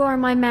 You are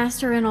my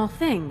master in all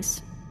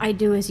things. I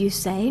do as you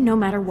say, no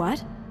matter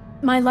what.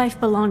 My life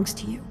belongs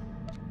to you.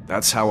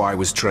 That's how I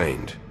was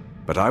trained,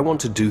 but I want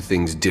to do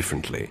things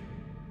differently.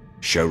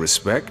 Show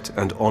respect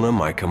and honor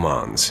my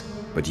commands,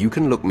 but you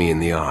can look me in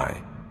the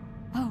eye.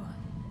 Oh,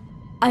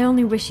 I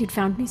only wish you'd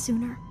found me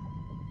sooner.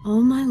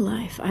 All my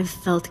life I've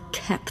felt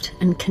kept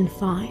and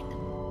confined.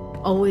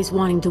 always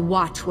wanting to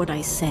watch what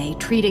I say,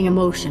 treating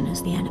emotion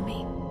as the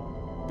enemy.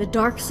 The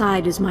dark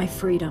side is my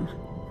freedom.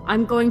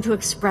 I'm going to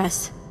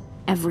express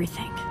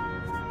everything.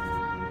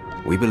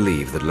 We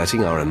believe that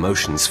letting our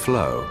emotions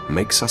flow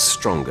makes us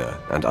stronger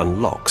and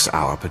unlocks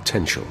our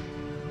potential.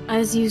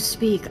 As you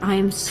speak, I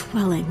am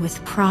swelling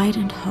with pride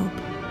and hope.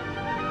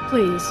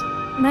 Please,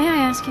 may I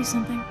ask you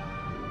something?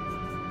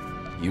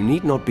 You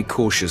need not be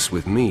cautious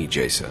with me,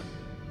 Jaesa.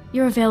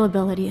 Your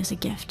availability is a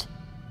gift.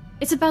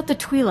 It's about the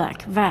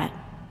Twi'lek, Vet.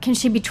 Can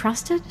she be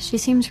trusted? She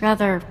seems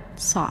rather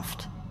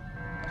soft.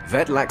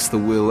 Vet lacks the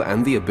will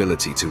and the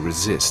ability to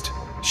resist.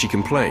 She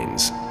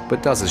complains,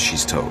 but does as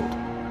she's told.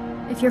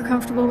 If you're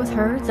comfortable with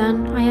her,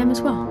 then I am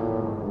as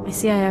well. I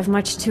see I have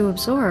much to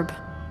absorb.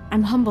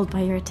 I'm humbled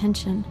by your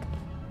attention.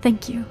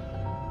 Thank you.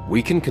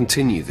 We can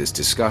continue this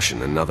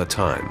discussion another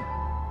time.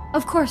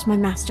 Of course, my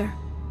master.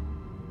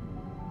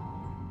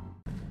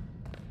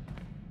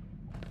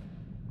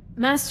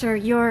 Master,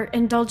 your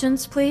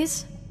indulgence,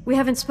 please? We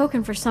haven't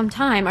spoken for some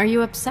time. Are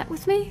you upset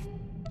with me?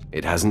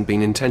 It hasn't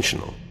been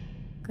intentional.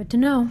 Good to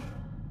know.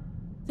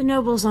 The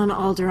nobles on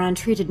Alderaan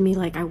treated me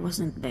like I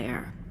wasn't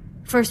there.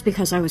 First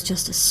because I was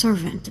just a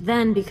servant,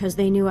 then because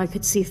they knew I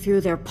could see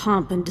through their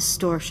pomp and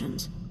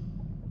distortions.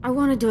 I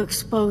wanted to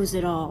expose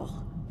it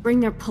all, bring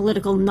their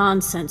political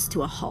nonsense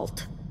to a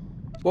halt.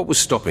 What was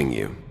stopping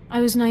you?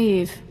 I was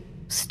naive,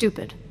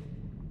 stupid.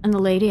 And the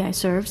lady I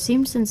served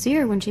seemed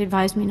sincere when she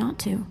advised me not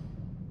to.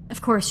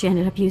 Of course, she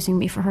ended up using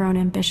me for her own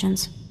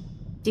ambitions.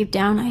 Deep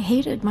down, I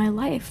hated my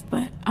life,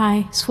 but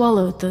I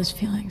swallowed those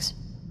feelings.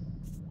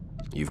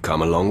 You've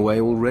come a long way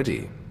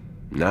already.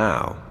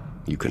 Now,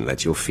 you can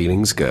let your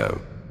feelings go.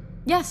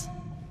 Yes.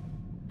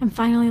 I'm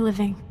finally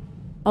living.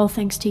 All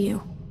thanks to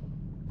you.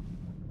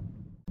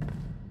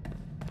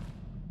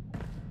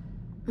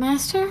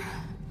 Master,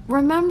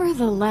 remember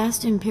the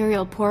last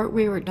Imperial port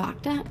we were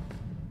docked at?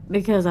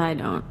 Because I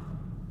don't.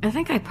 I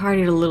think I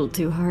partied a little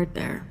too hard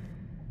there.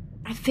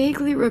 I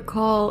vaguely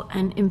recall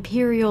an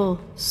Imperial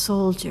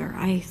soldier.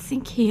 I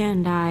think he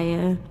and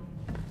I,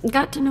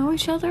 got to know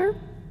each other?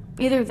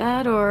 Either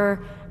that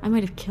or I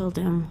might have killed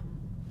him.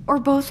 Or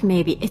both,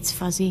 maybe. It's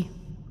fuzzy.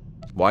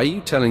 Why are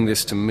you telling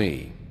this to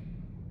me?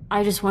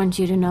 I just want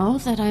you to know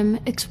that I'm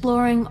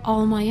exploring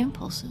all my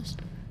impulses.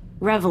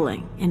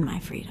 Reveling in my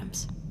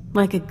freedoms.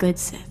 Like a good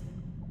Sith.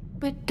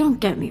 But don't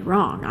get me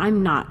wrong,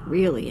 I'm not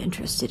really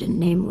interested in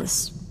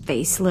nameless,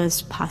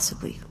 faceless,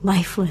 possibly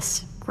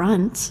lifeless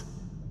grunts.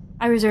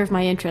 I reserve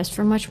my interest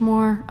for much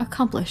more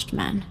accomplished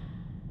men.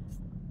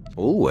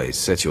 Always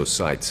set your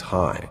sights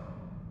high.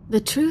 The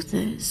truth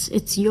is,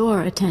 it's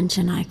your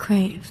attention I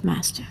crave,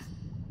 Master.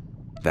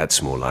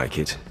 That's more like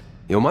it.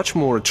 You're much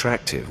more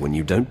attractive when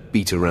you don't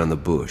beat around the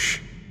bush.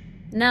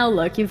 Now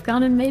look, you've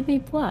gone and made me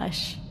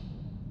blush.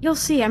 You'll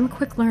see, I'm a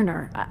quick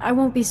learner. I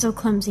won't be so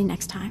clumsy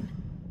next time.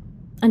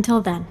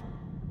 Until then.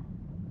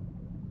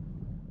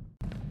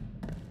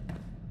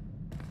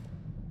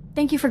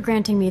 Thank you for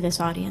granting me this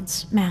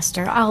audience,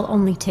 Master. I'll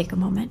only take a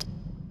moment.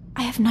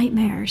 I have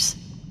nightmares.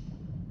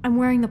 I'm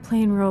wearing the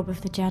plain robe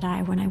of the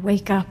Jedi. When I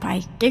wake up,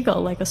 I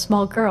giggle like a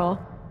small girl.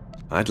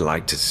 I'd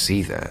like to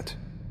see that.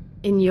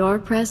 In your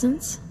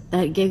presence,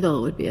 that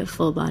giggle would be a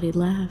full-bodied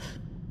laugh.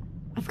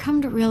 I've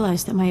come to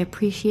realize that my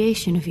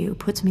appreciation of you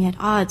puts me at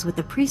odds with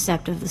the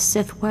precept of the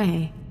Sith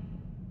way.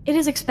 It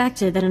is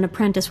expected that an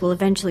apprentice will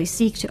eventually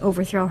seek to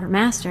overthrow her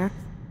master.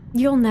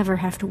 You'll never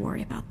have to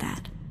worry about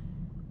that.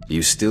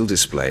 You still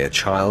display a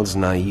child's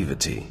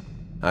naivety.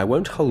 I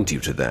won't hold you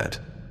to that.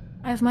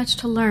 I have much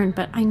to learn,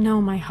 but I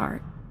know my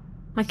heart.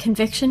 My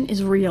conviction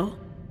is real.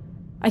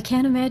 I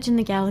can't imagine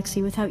the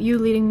galaxy without you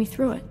leading me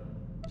through it.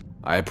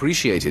 I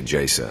appreciate it,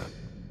 Jaesa.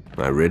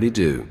 I really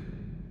do.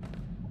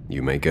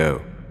 You may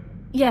go.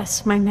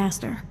 Yes, my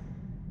master.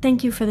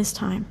 Thank you for this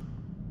time.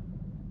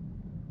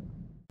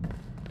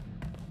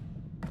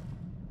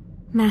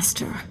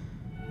 Master,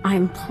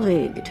 I'm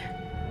plagued.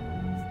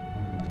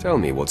 Tell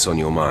me what's on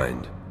your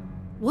mind.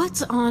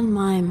 What's on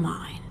my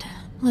mind?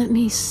 Let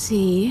me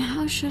see,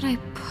 how should I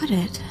put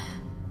it?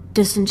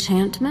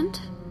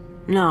 Disenchantment?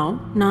 No,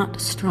 not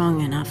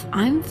strong enough.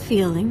 I'm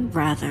feeling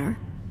rather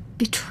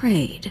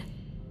betrayed.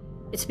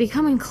 It's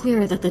becoming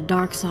clear that the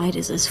dark side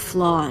is as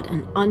flawed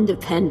and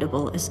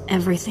undependable as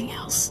everything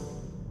else.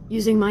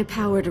 Using my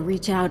power to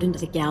reach out into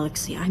the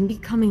galaxy, I'm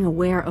becoming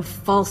aware of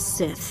false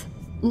Sith,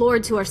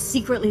 lords who are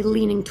secretly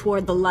leaning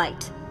toward the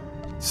light.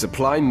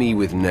 Supply me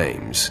with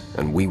names,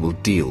 and we will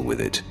deal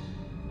with it.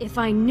 If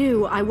I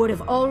knew, I would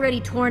have already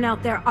torn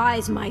out their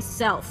eyes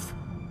myself.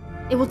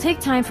 It will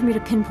take time for me to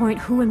pinpoint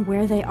who and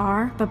where they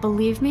are, but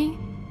believe me,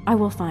 I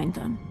will find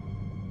them.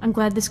 I'm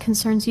glad this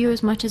concerns you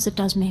as much as it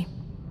does me.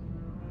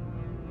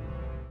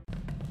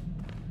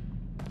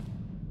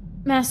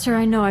 Master,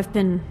 I know I've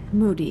been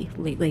moody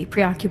lately,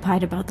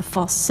 preoccupied about the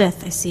false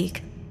Sith I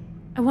seek.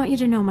 I want you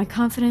to know my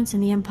confidence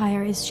in the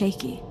Empire is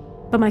shaky,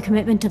 but my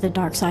commitment to the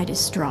dark side is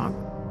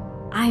strong.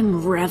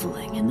 I'm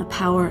reveling in the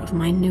power of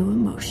my new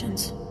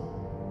emotions.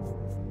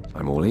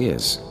 I'm all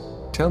ears.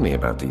 Tell me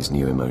about these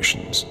new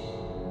emotions.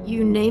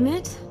 You name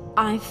it,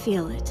 I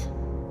feel it.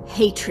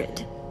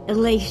 Hatred,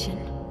 elation,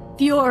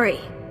 fury,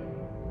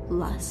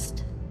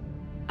 lust.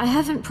 I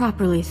haven't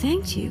properly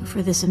thanked you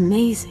for this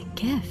amazing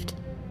gift.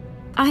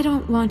 I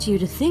don't want you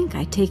to think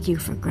I take you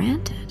for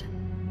granted.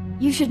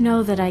 You should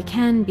know that I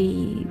can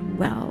be,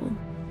 well,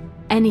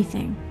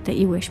 anything that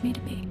you wish me to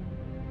be.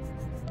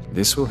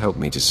 This will help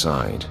me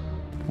decide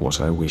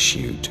what I wish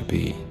you to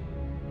be.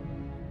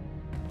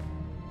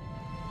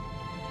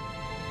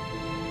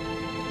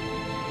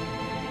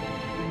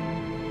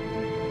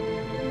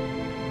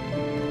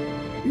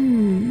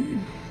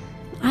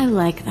 I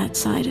like that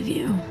side of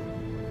you.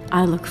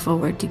 I look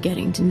forward to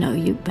getting to know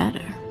you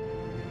better.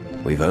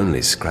 We've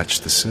only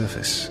scratched the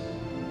surface.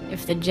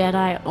 If the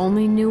Jedi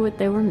only knew what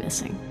they were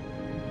missing.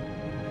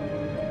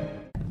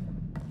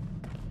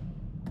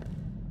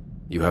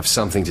 You have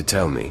something to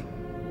tell me.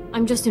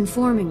 I'm just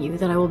informing you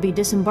that I will be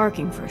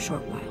disembarking for a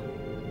short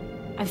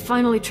while. I've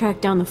finally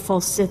tracked down the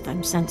false Sith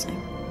I'm sensing.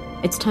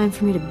 It's time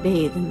for me to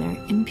bathe in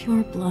their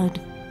impure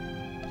blood.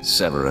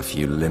 Sever a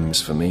few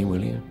limbs for me,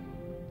 will you?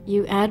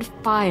 You add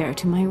fire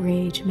to my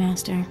rage,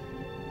 Master.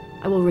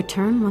 I will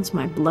return once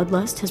my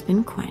bloodlust has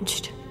been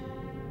quenched.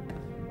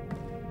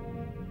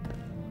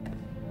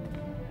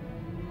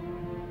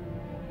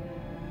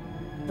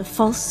 The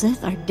false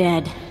Sith are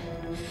dead.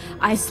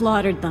 I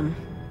slaughtered them.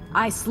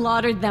 I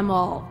slaughtered them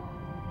all.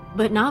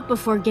 But not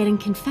before getting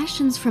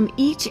confessions from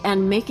each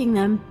and making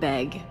them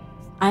beg.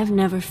 I've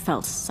never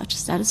felt such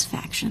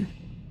satisfaction.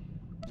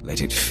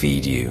 Let it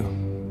feed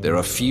you. There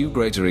are few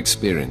greater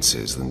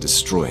experiences than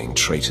destroying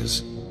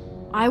traitors.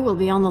 I will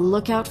be on the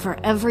lookout for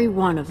every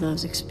one of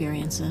those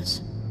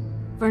experiences.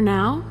 For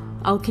now,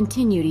 I'll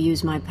continue to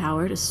use my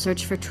power to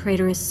search for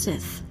traitorous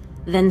Sith,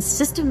 then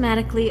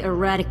systematically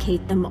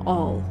eradicate them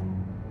all.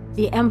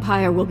 The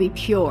Empire will be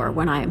pure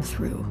when I am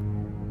through.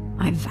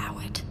 I vow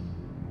it.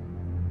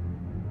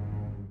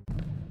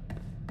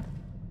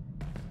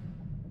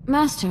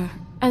 Master,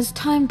 as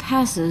time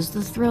passes,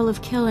 the thrill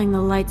of killing the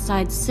light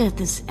side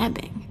Sith is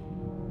ebbing.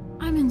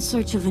 I'm in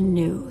search of a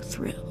new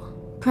thrill.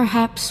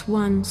 Perhaps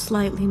one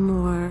slightly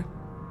more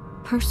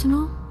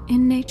personal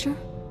in nature?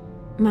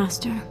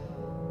 Master,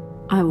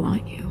 I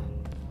want you.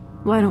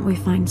 Why don't we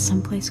find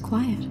someplace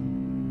quiet?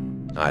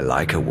 I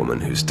like a woman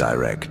who's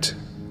direct.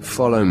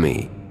 Follow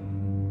me.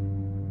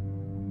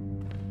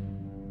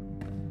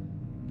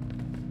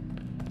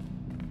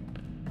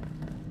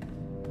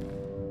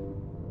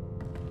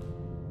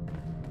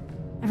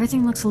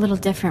 Everything looks a little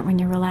different when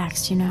you're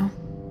relaxed, you know?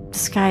 The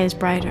sky is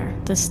brighter,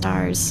 the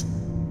stars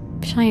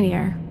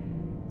shinier.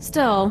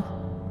 Still,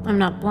 I'm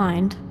not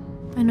blind.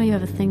 I know you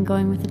have a thing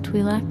going with the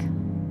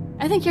Twi'lek.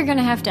 I think you're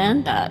gonna have to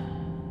end that.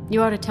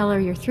 You ought to tell her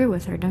you're through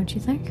with her, don't you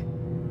think?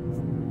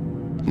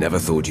 Never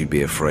thought you'd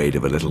be afraid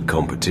of a little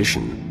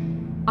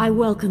competition. I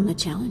welcome the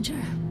challenger.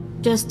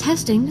 Just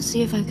testing to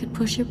see if I could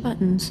push your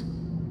buttons.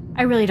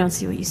 I really don't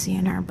see what you see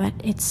in her, but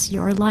it's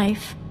your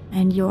life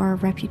and your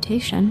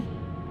reputation.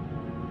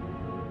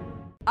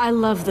 I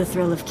love the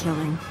thrill of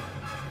killing.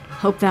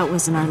 Hope that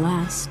wasn't our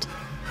last.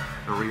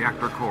 The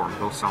reactor core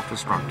will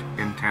self-destruct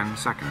in 10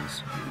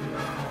 seconds.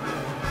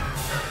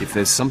 If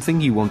there's something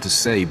you want to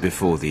say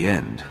before the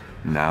end,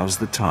 now's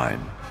the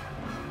time.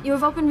 You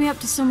have opened me up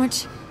to so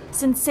much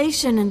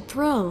sensation and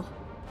thrill.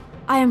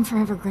 I am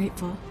forever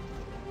grateful.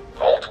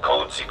 Vault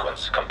code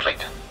sequence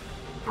complete.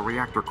 The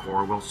reactor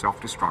core will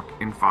self-destruct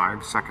in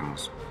 5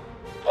 seconds.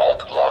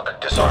 Vault lock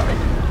disarming.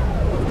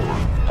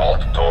 4.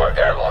 Vault door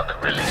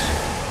airlock releasing.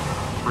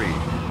 3.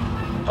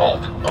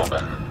 Vault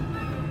open.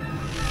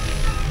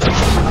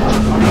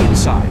 On the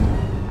inside.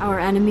 Our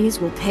enemies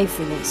will pay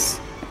for this.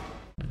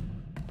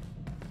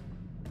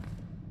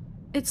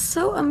 It's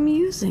so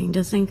amusing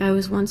to think I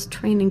was once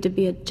training to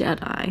be a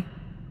Jedi.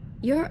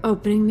 You're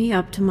opening me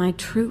up to my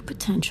true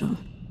potential.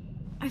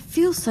 I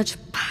feel such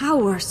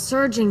power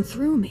surging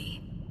through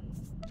me.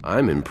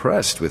 I'm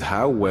impressed with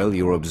how well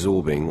you're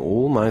absorbing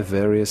all my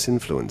various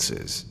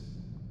influences.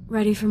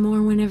 Ready for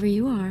more whenever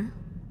you are,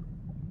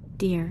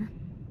 dear.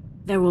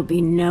 There will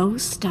be no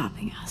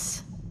stopping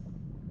us.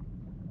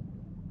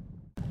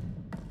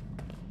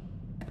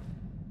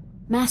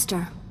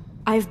 Master,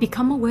 I have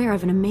become aware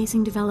of an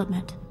amazing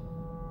development.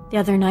 The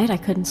other night I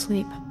couldn't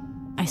sleep.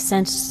 I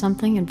sensed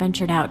something and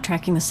ventured out,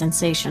 tracking the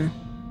sensation.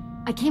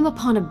 I came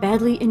upon a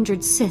badly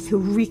injured Sith who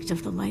reeked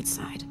of the light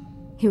side.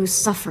 He was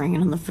suffering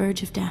and on the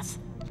verge of death.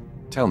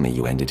 Tell me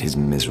you ended his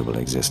miserable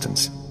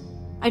existence.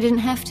 I didn't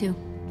have to.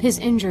 His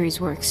injuries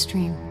were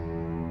extreme.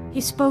 He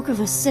spoke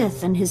of a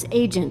Sith and his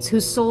agents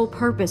whose sole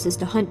purpose is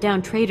to hunt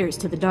down traitors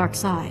to the dark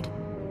side.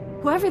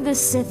 Whoever this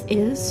Sith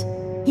is,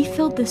 he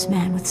filled this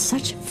man with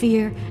such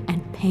fear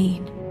and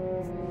pain.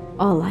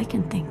 All I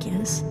can think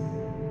is,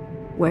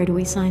 where do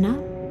we sign up?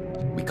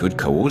 We could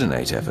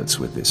coordinate efforts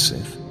with this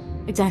Sith.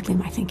 Exactly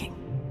my thinking.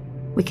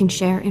 We can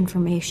share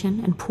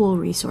information and pool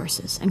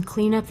resources and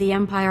clean up the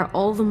Empire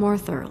all the more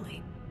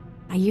thoroughly.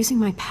 By using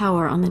my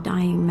power on the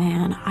dying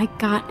man, I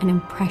got an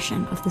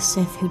impression of the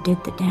Sith who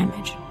did the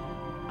damage.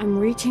 I'm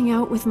reaching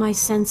out with my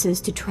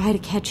senses to try to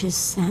catch his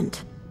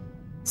scent.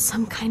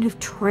 Some kind of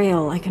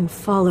trail I can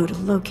follow to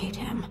locate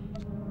him.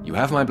 You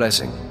have my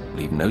blessing.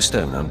 Leave no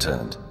stone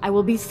unturned. I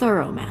will be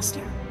thorough,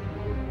 Master.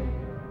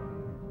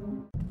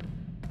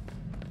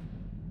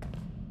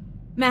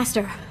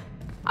 Master,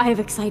 I have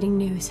exciting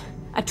news.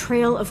 A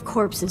trail of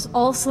corpses,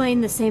 all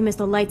slain the same as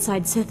the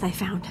light-side Sith I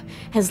found,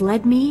 has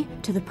led me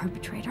to the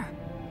perpetrator.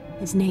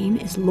 His name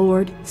is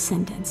Lord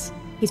Sentence.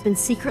 He's been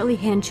secretly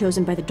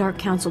hand-chosen by the Dark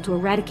Council to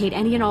eradicate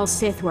any and all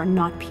Sith who are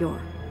not pure.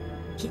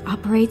 He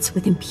operates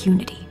with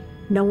impunity.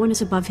 No one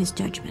is above his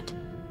judgment.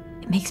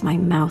 It makes my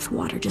mouth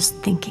water just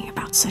thinking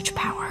about such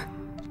power.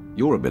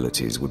 Your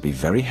abilities would be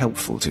very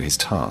helpful to his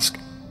task.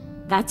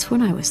 That's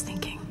what I was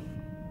thinking.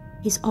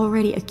 He's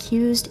already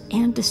accused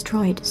and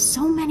destroyed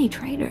so many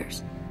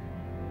traitors.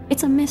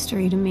 It's a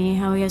mystery to me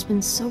how he has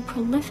been so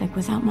prolific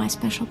without my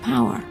special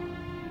power.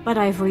 But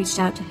I've reached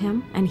out to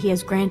him, and he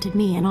has granted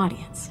me an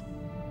audience.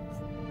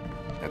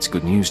 That's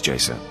good news,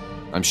 Jaesa.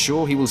 I'm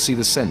sure he will see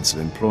the sense of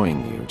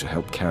employing you to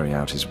help carry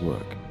out his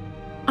work.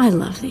 I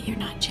love that you're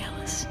not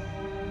jealous.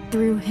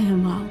 Through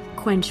him, I'll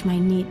quench my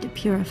need to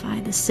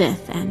purify the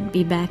Sith and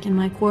be back in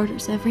my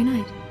quarters every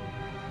night.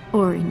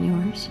 Or in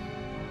yours.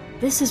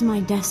 This is my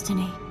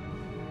destiny.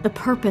 The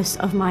purpose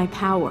of my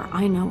power,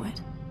 I know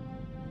it.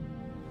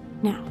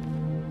 Now,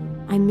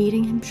 I'm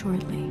meeting him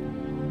shortly.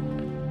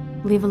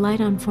 Leave a light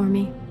on for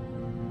me.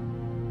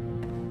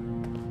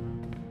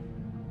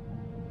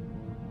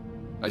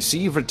 I see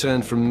you've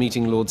returned from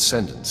meeting Lord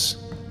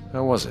Sentence.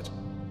 How was it?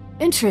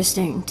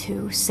 Interesting,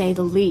 to say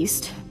the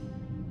least.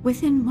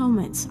 Within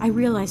moments, I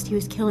realized he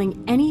was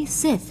killing any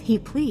Sith he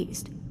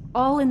pleased,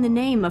 all in the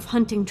name of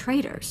hunting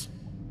traitors.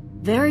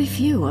 Very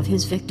few of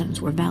his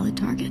victims were valid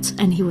targets,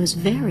 and he was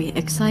very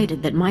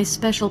excited that my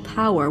special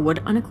power would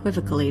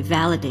unequivocally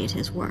validate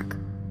his work.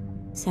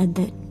 Said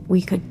that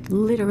we could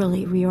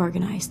literally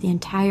reorganize the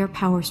entire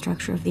power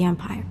structure of the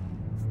Empire.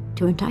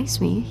 To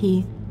entice me,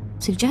 he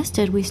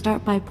suggested we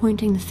start by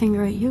pointing the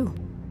finger at you.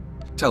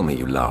 Tell me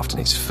you laughed in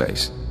his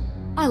face.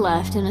 I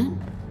laughed in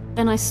it.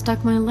 Then I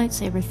stuck my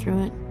lightsaber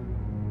through it.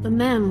 The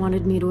man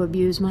wanted me to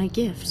abuse my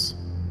gifts,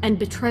 and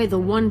betray the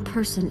one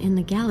person in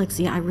the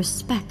galaxy I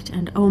respect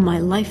and owe my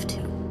life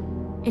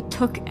to. It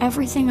took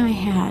everything I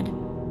had,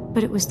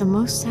 but it was the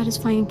most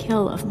satisfying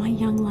kill of my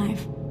young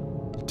life.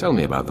 Tell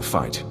me about the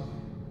fight.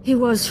 He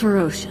was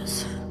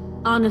ferocious.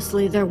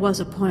 Honestly, there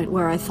was a point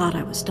where I thought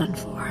I was done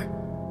for.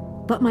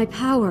 But my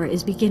power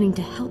is beginning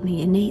to help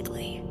me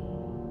innately.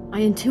 I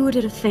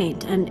intuited a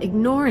feint, and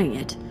ignoring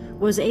it,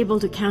 was able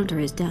to counter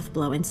his death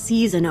blow and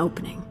seize an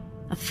opening.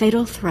 A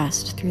fatal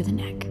thrust through the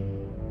neck.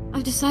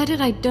 I've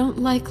decided I don't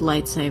like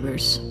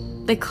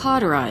lightsabers. They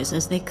cauterize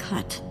as they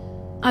cut.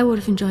 I would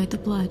have enjoyed the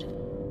blood.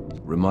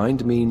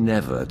 Remind me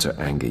never to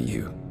anger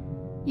you.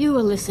 You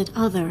elicit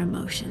other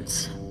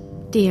emotions,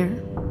 dear.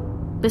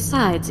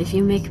 Besides, if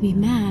you make me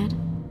mad,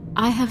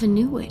 I have a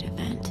new way to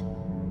vent.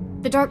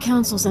 The Dark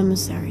Council's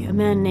emissary, a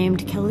man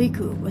named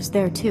Kaliku, was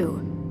there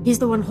too. He's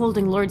the one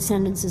holding Lord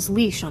Sentence's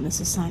leash on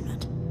this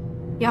assignment.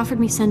 He offered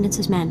me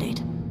Sentence's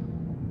mandate.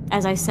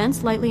 As I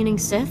sensed light-leaning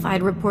Sith,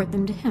 I'd report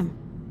them to him.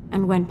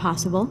 And when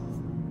possible,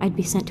 I'd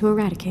be sent to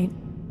eradicate.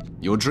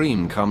 Your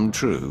dream come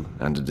true,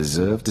 and a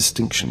deserved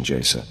distinction,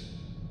 Jaesa.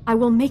 I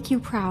will make you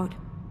proud.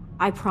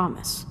 I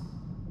promise.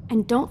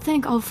 And don't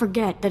think I'll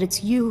forget that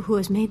it's you who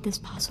has made this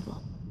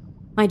possible.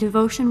 My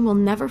devotion will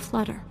never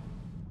flutter.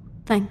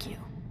 Thank you.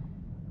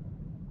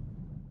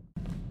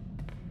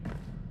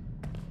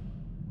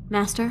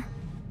 Master,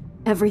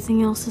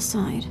 everything else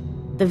aside,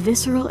 the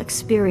visceral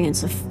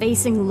experience of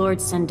facing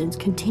Lord Sentence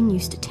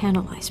continues to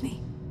tantalize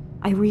me.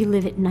 I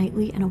relive it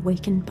nightly and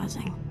awaken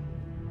buzzing.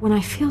 When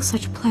I feel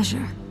such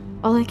pleasure,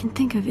 all I can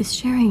think of is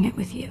sharing it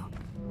with you.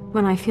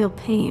 When I feel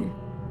pain,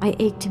 I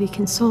ache to be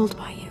consoled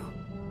by you.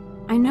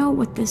 I know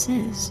what this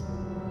is.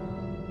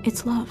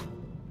 It's love.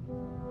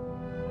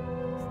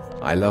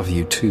 I love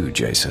you too,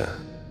 Jaesa.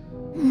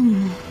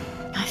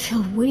 I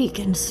feel weak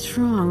and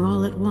strong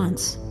all at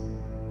once.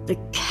 The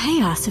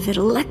chaos of it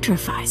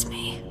electrifies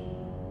me.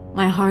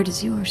 My heart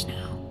is yours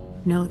now.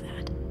 Know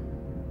that.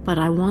 But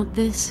I want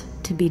this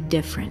to be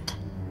different.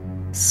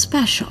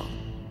 Special.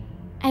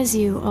 As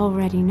you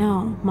already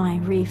know, my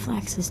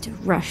reflex is to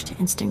rush to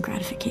instant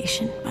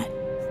gratification, but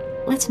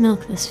let's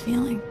milk this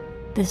feeling,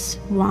 this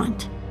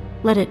want.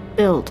 Let it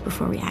build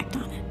before we act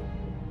on it.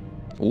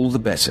 All the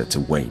better to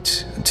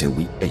wait until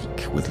we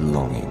ache with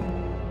longing.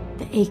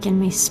 The ache in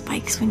me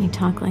spikes when you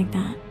talk like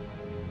that.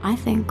 I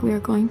think we are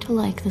going to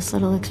like this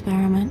little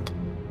experiment.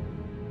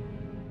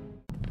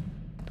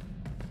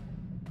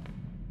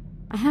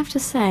 I have to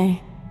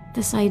say,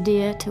 this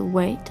idea to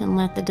wait and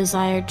let the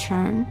desire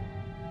churn,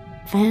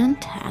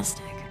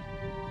 fantastic.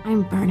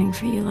 I'm burning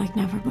for you like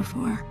never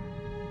before.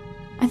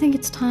 I think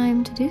it's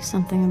time to do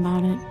something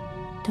about it,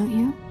 don't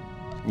you?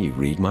 You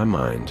read my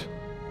mind.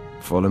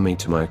 Follow me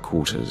to my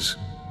quarters.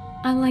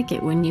 I like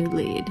it when you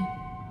lead.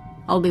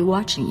 I'll be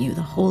watching you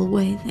the whole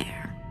way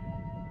there.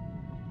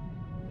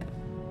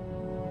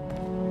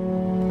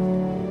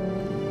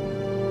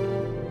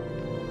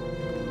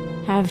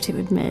 Have to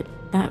admit,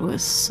 that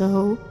was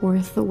so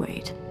worth the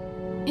wait.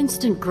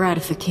 Instant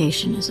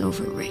gratification is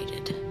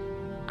overrated.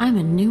 I'm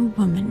a new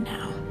woman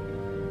now.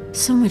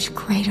 So much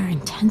greater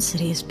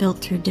intensity is built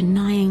through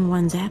denying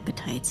one's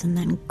appetites and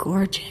then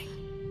gorging.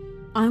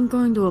 I'm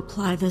going to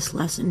apply this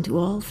lesson to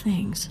all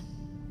things,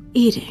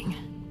 Eating,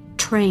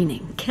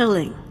 training,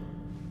 killing.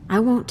 I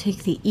won't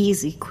take the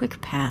easy, quick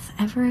path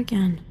ever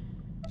again.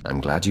 I'm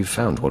glad you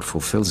found what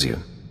fulfills you.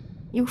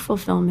 You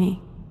fulfill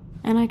me,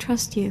 and I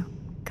trust you,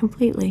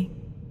 completely.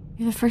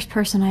 You're the first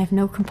person I have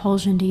no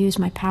compulsion to use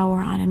my power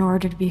on in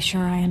order to be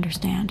sure I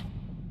understand.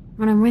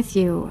 When I'm with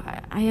you,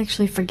 I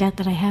actually forget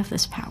that I have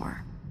this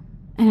power.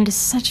 And it is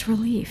such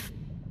relief.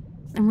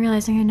 I'm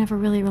realizing I never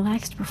really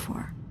relaxed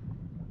before.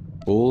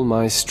 All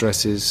my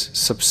stresses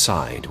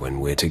subside when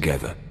we're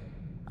together.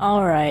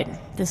 Alright,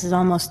 this is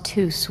almost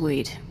too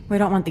sweet. We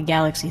don't want the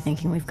galaxy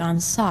thinking we've gone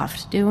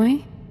soft, do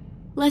we?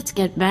 Let's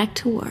get back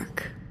to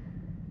work.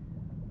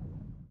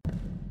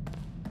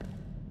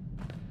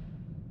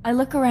 I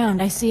look around,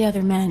 I see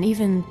other men,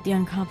 even the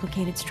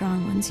uncomplicated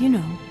strong ones, you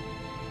know.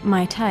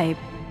 My type,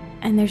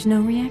 and there's no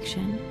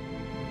reaction.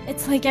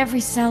 It's like every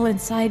cell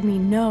inside me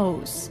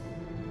knows.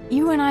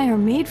 You and I are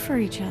made for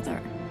each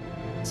other.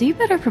 So you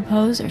better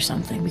propose or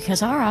something,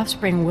 because our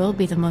offspring will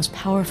be the most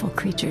powerful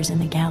creatures in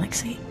the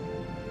galaxy.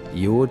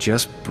 You're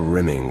just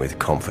brimming with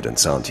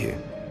confidence, aren't you?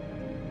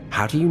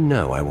 How do you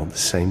know I want the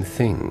same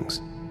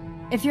things?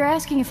 If you're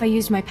asking if I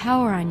used my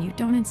power on you,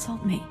 don't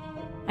insult me.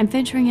 I'm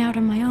venturing out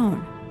on my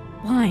own.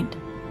 Blind.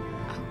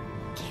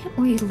 Can't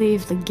we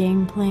leave the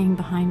game playing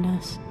behind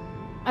us?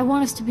 I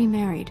want us to be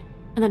married,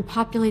 and then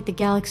populate the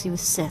galaxy with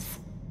Sith,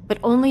 but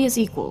only as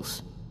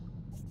equals.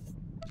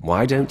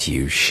 Why don't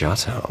you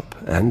shut up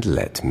and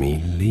let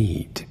me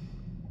lead?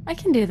 I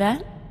can do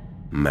that.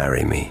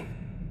 Marry me.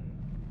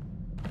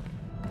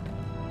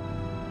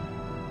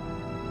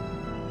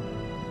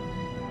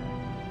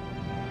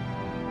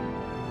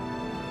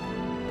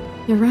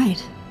 You're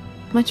right.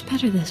 Much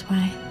better this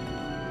way.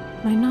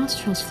 My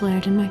nostrils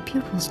flared and my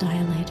pupils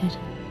dilated.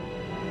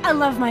 I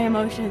love my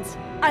emotions.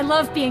 I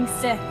love being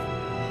Sith.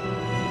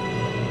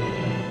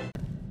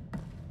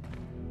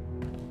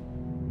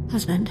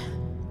 Husband,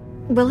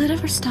 will it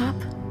ever stop?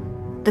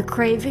 The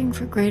craving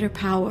for greater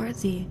power,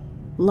 the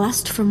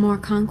lust for more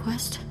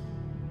conquest?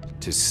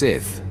 To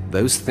Sith,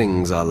 those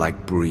things are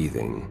like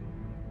breathing.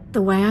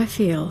 The way I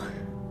feel,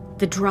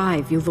 the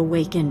drive you've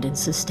awakened and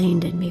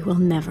sustained in me will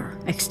never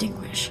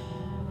extinguish.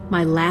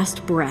 My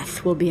last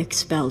breath will be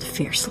expelled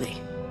fiercely.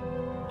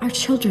 Our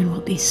children will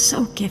be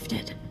so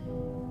gifted,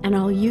 and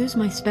I'll use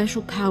my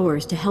special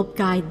powers to help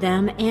guide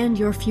them and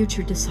your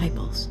future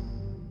disciples.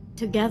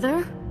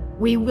 Together,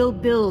 we will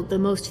build the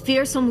most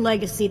fearsome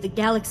legacy the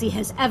galaxy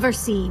has ever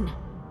seen.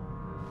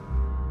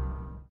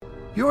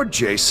 You're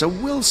Jaesa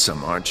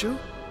Willsaam, aren't you?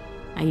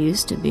 I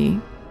used to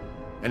be.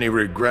 Any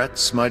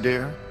regrets, my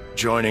dear?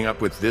 Joining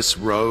up with this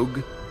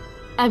rogue?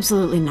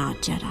 Absolutely not,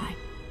 Jedi.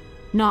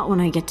 Not when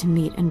I get to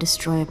meet and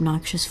destroy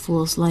obnoxious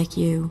fools like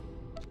you.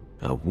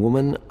 A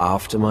woman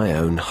after my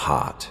own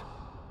heart.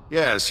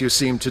 Yes, you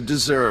seem to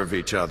deserve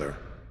each other.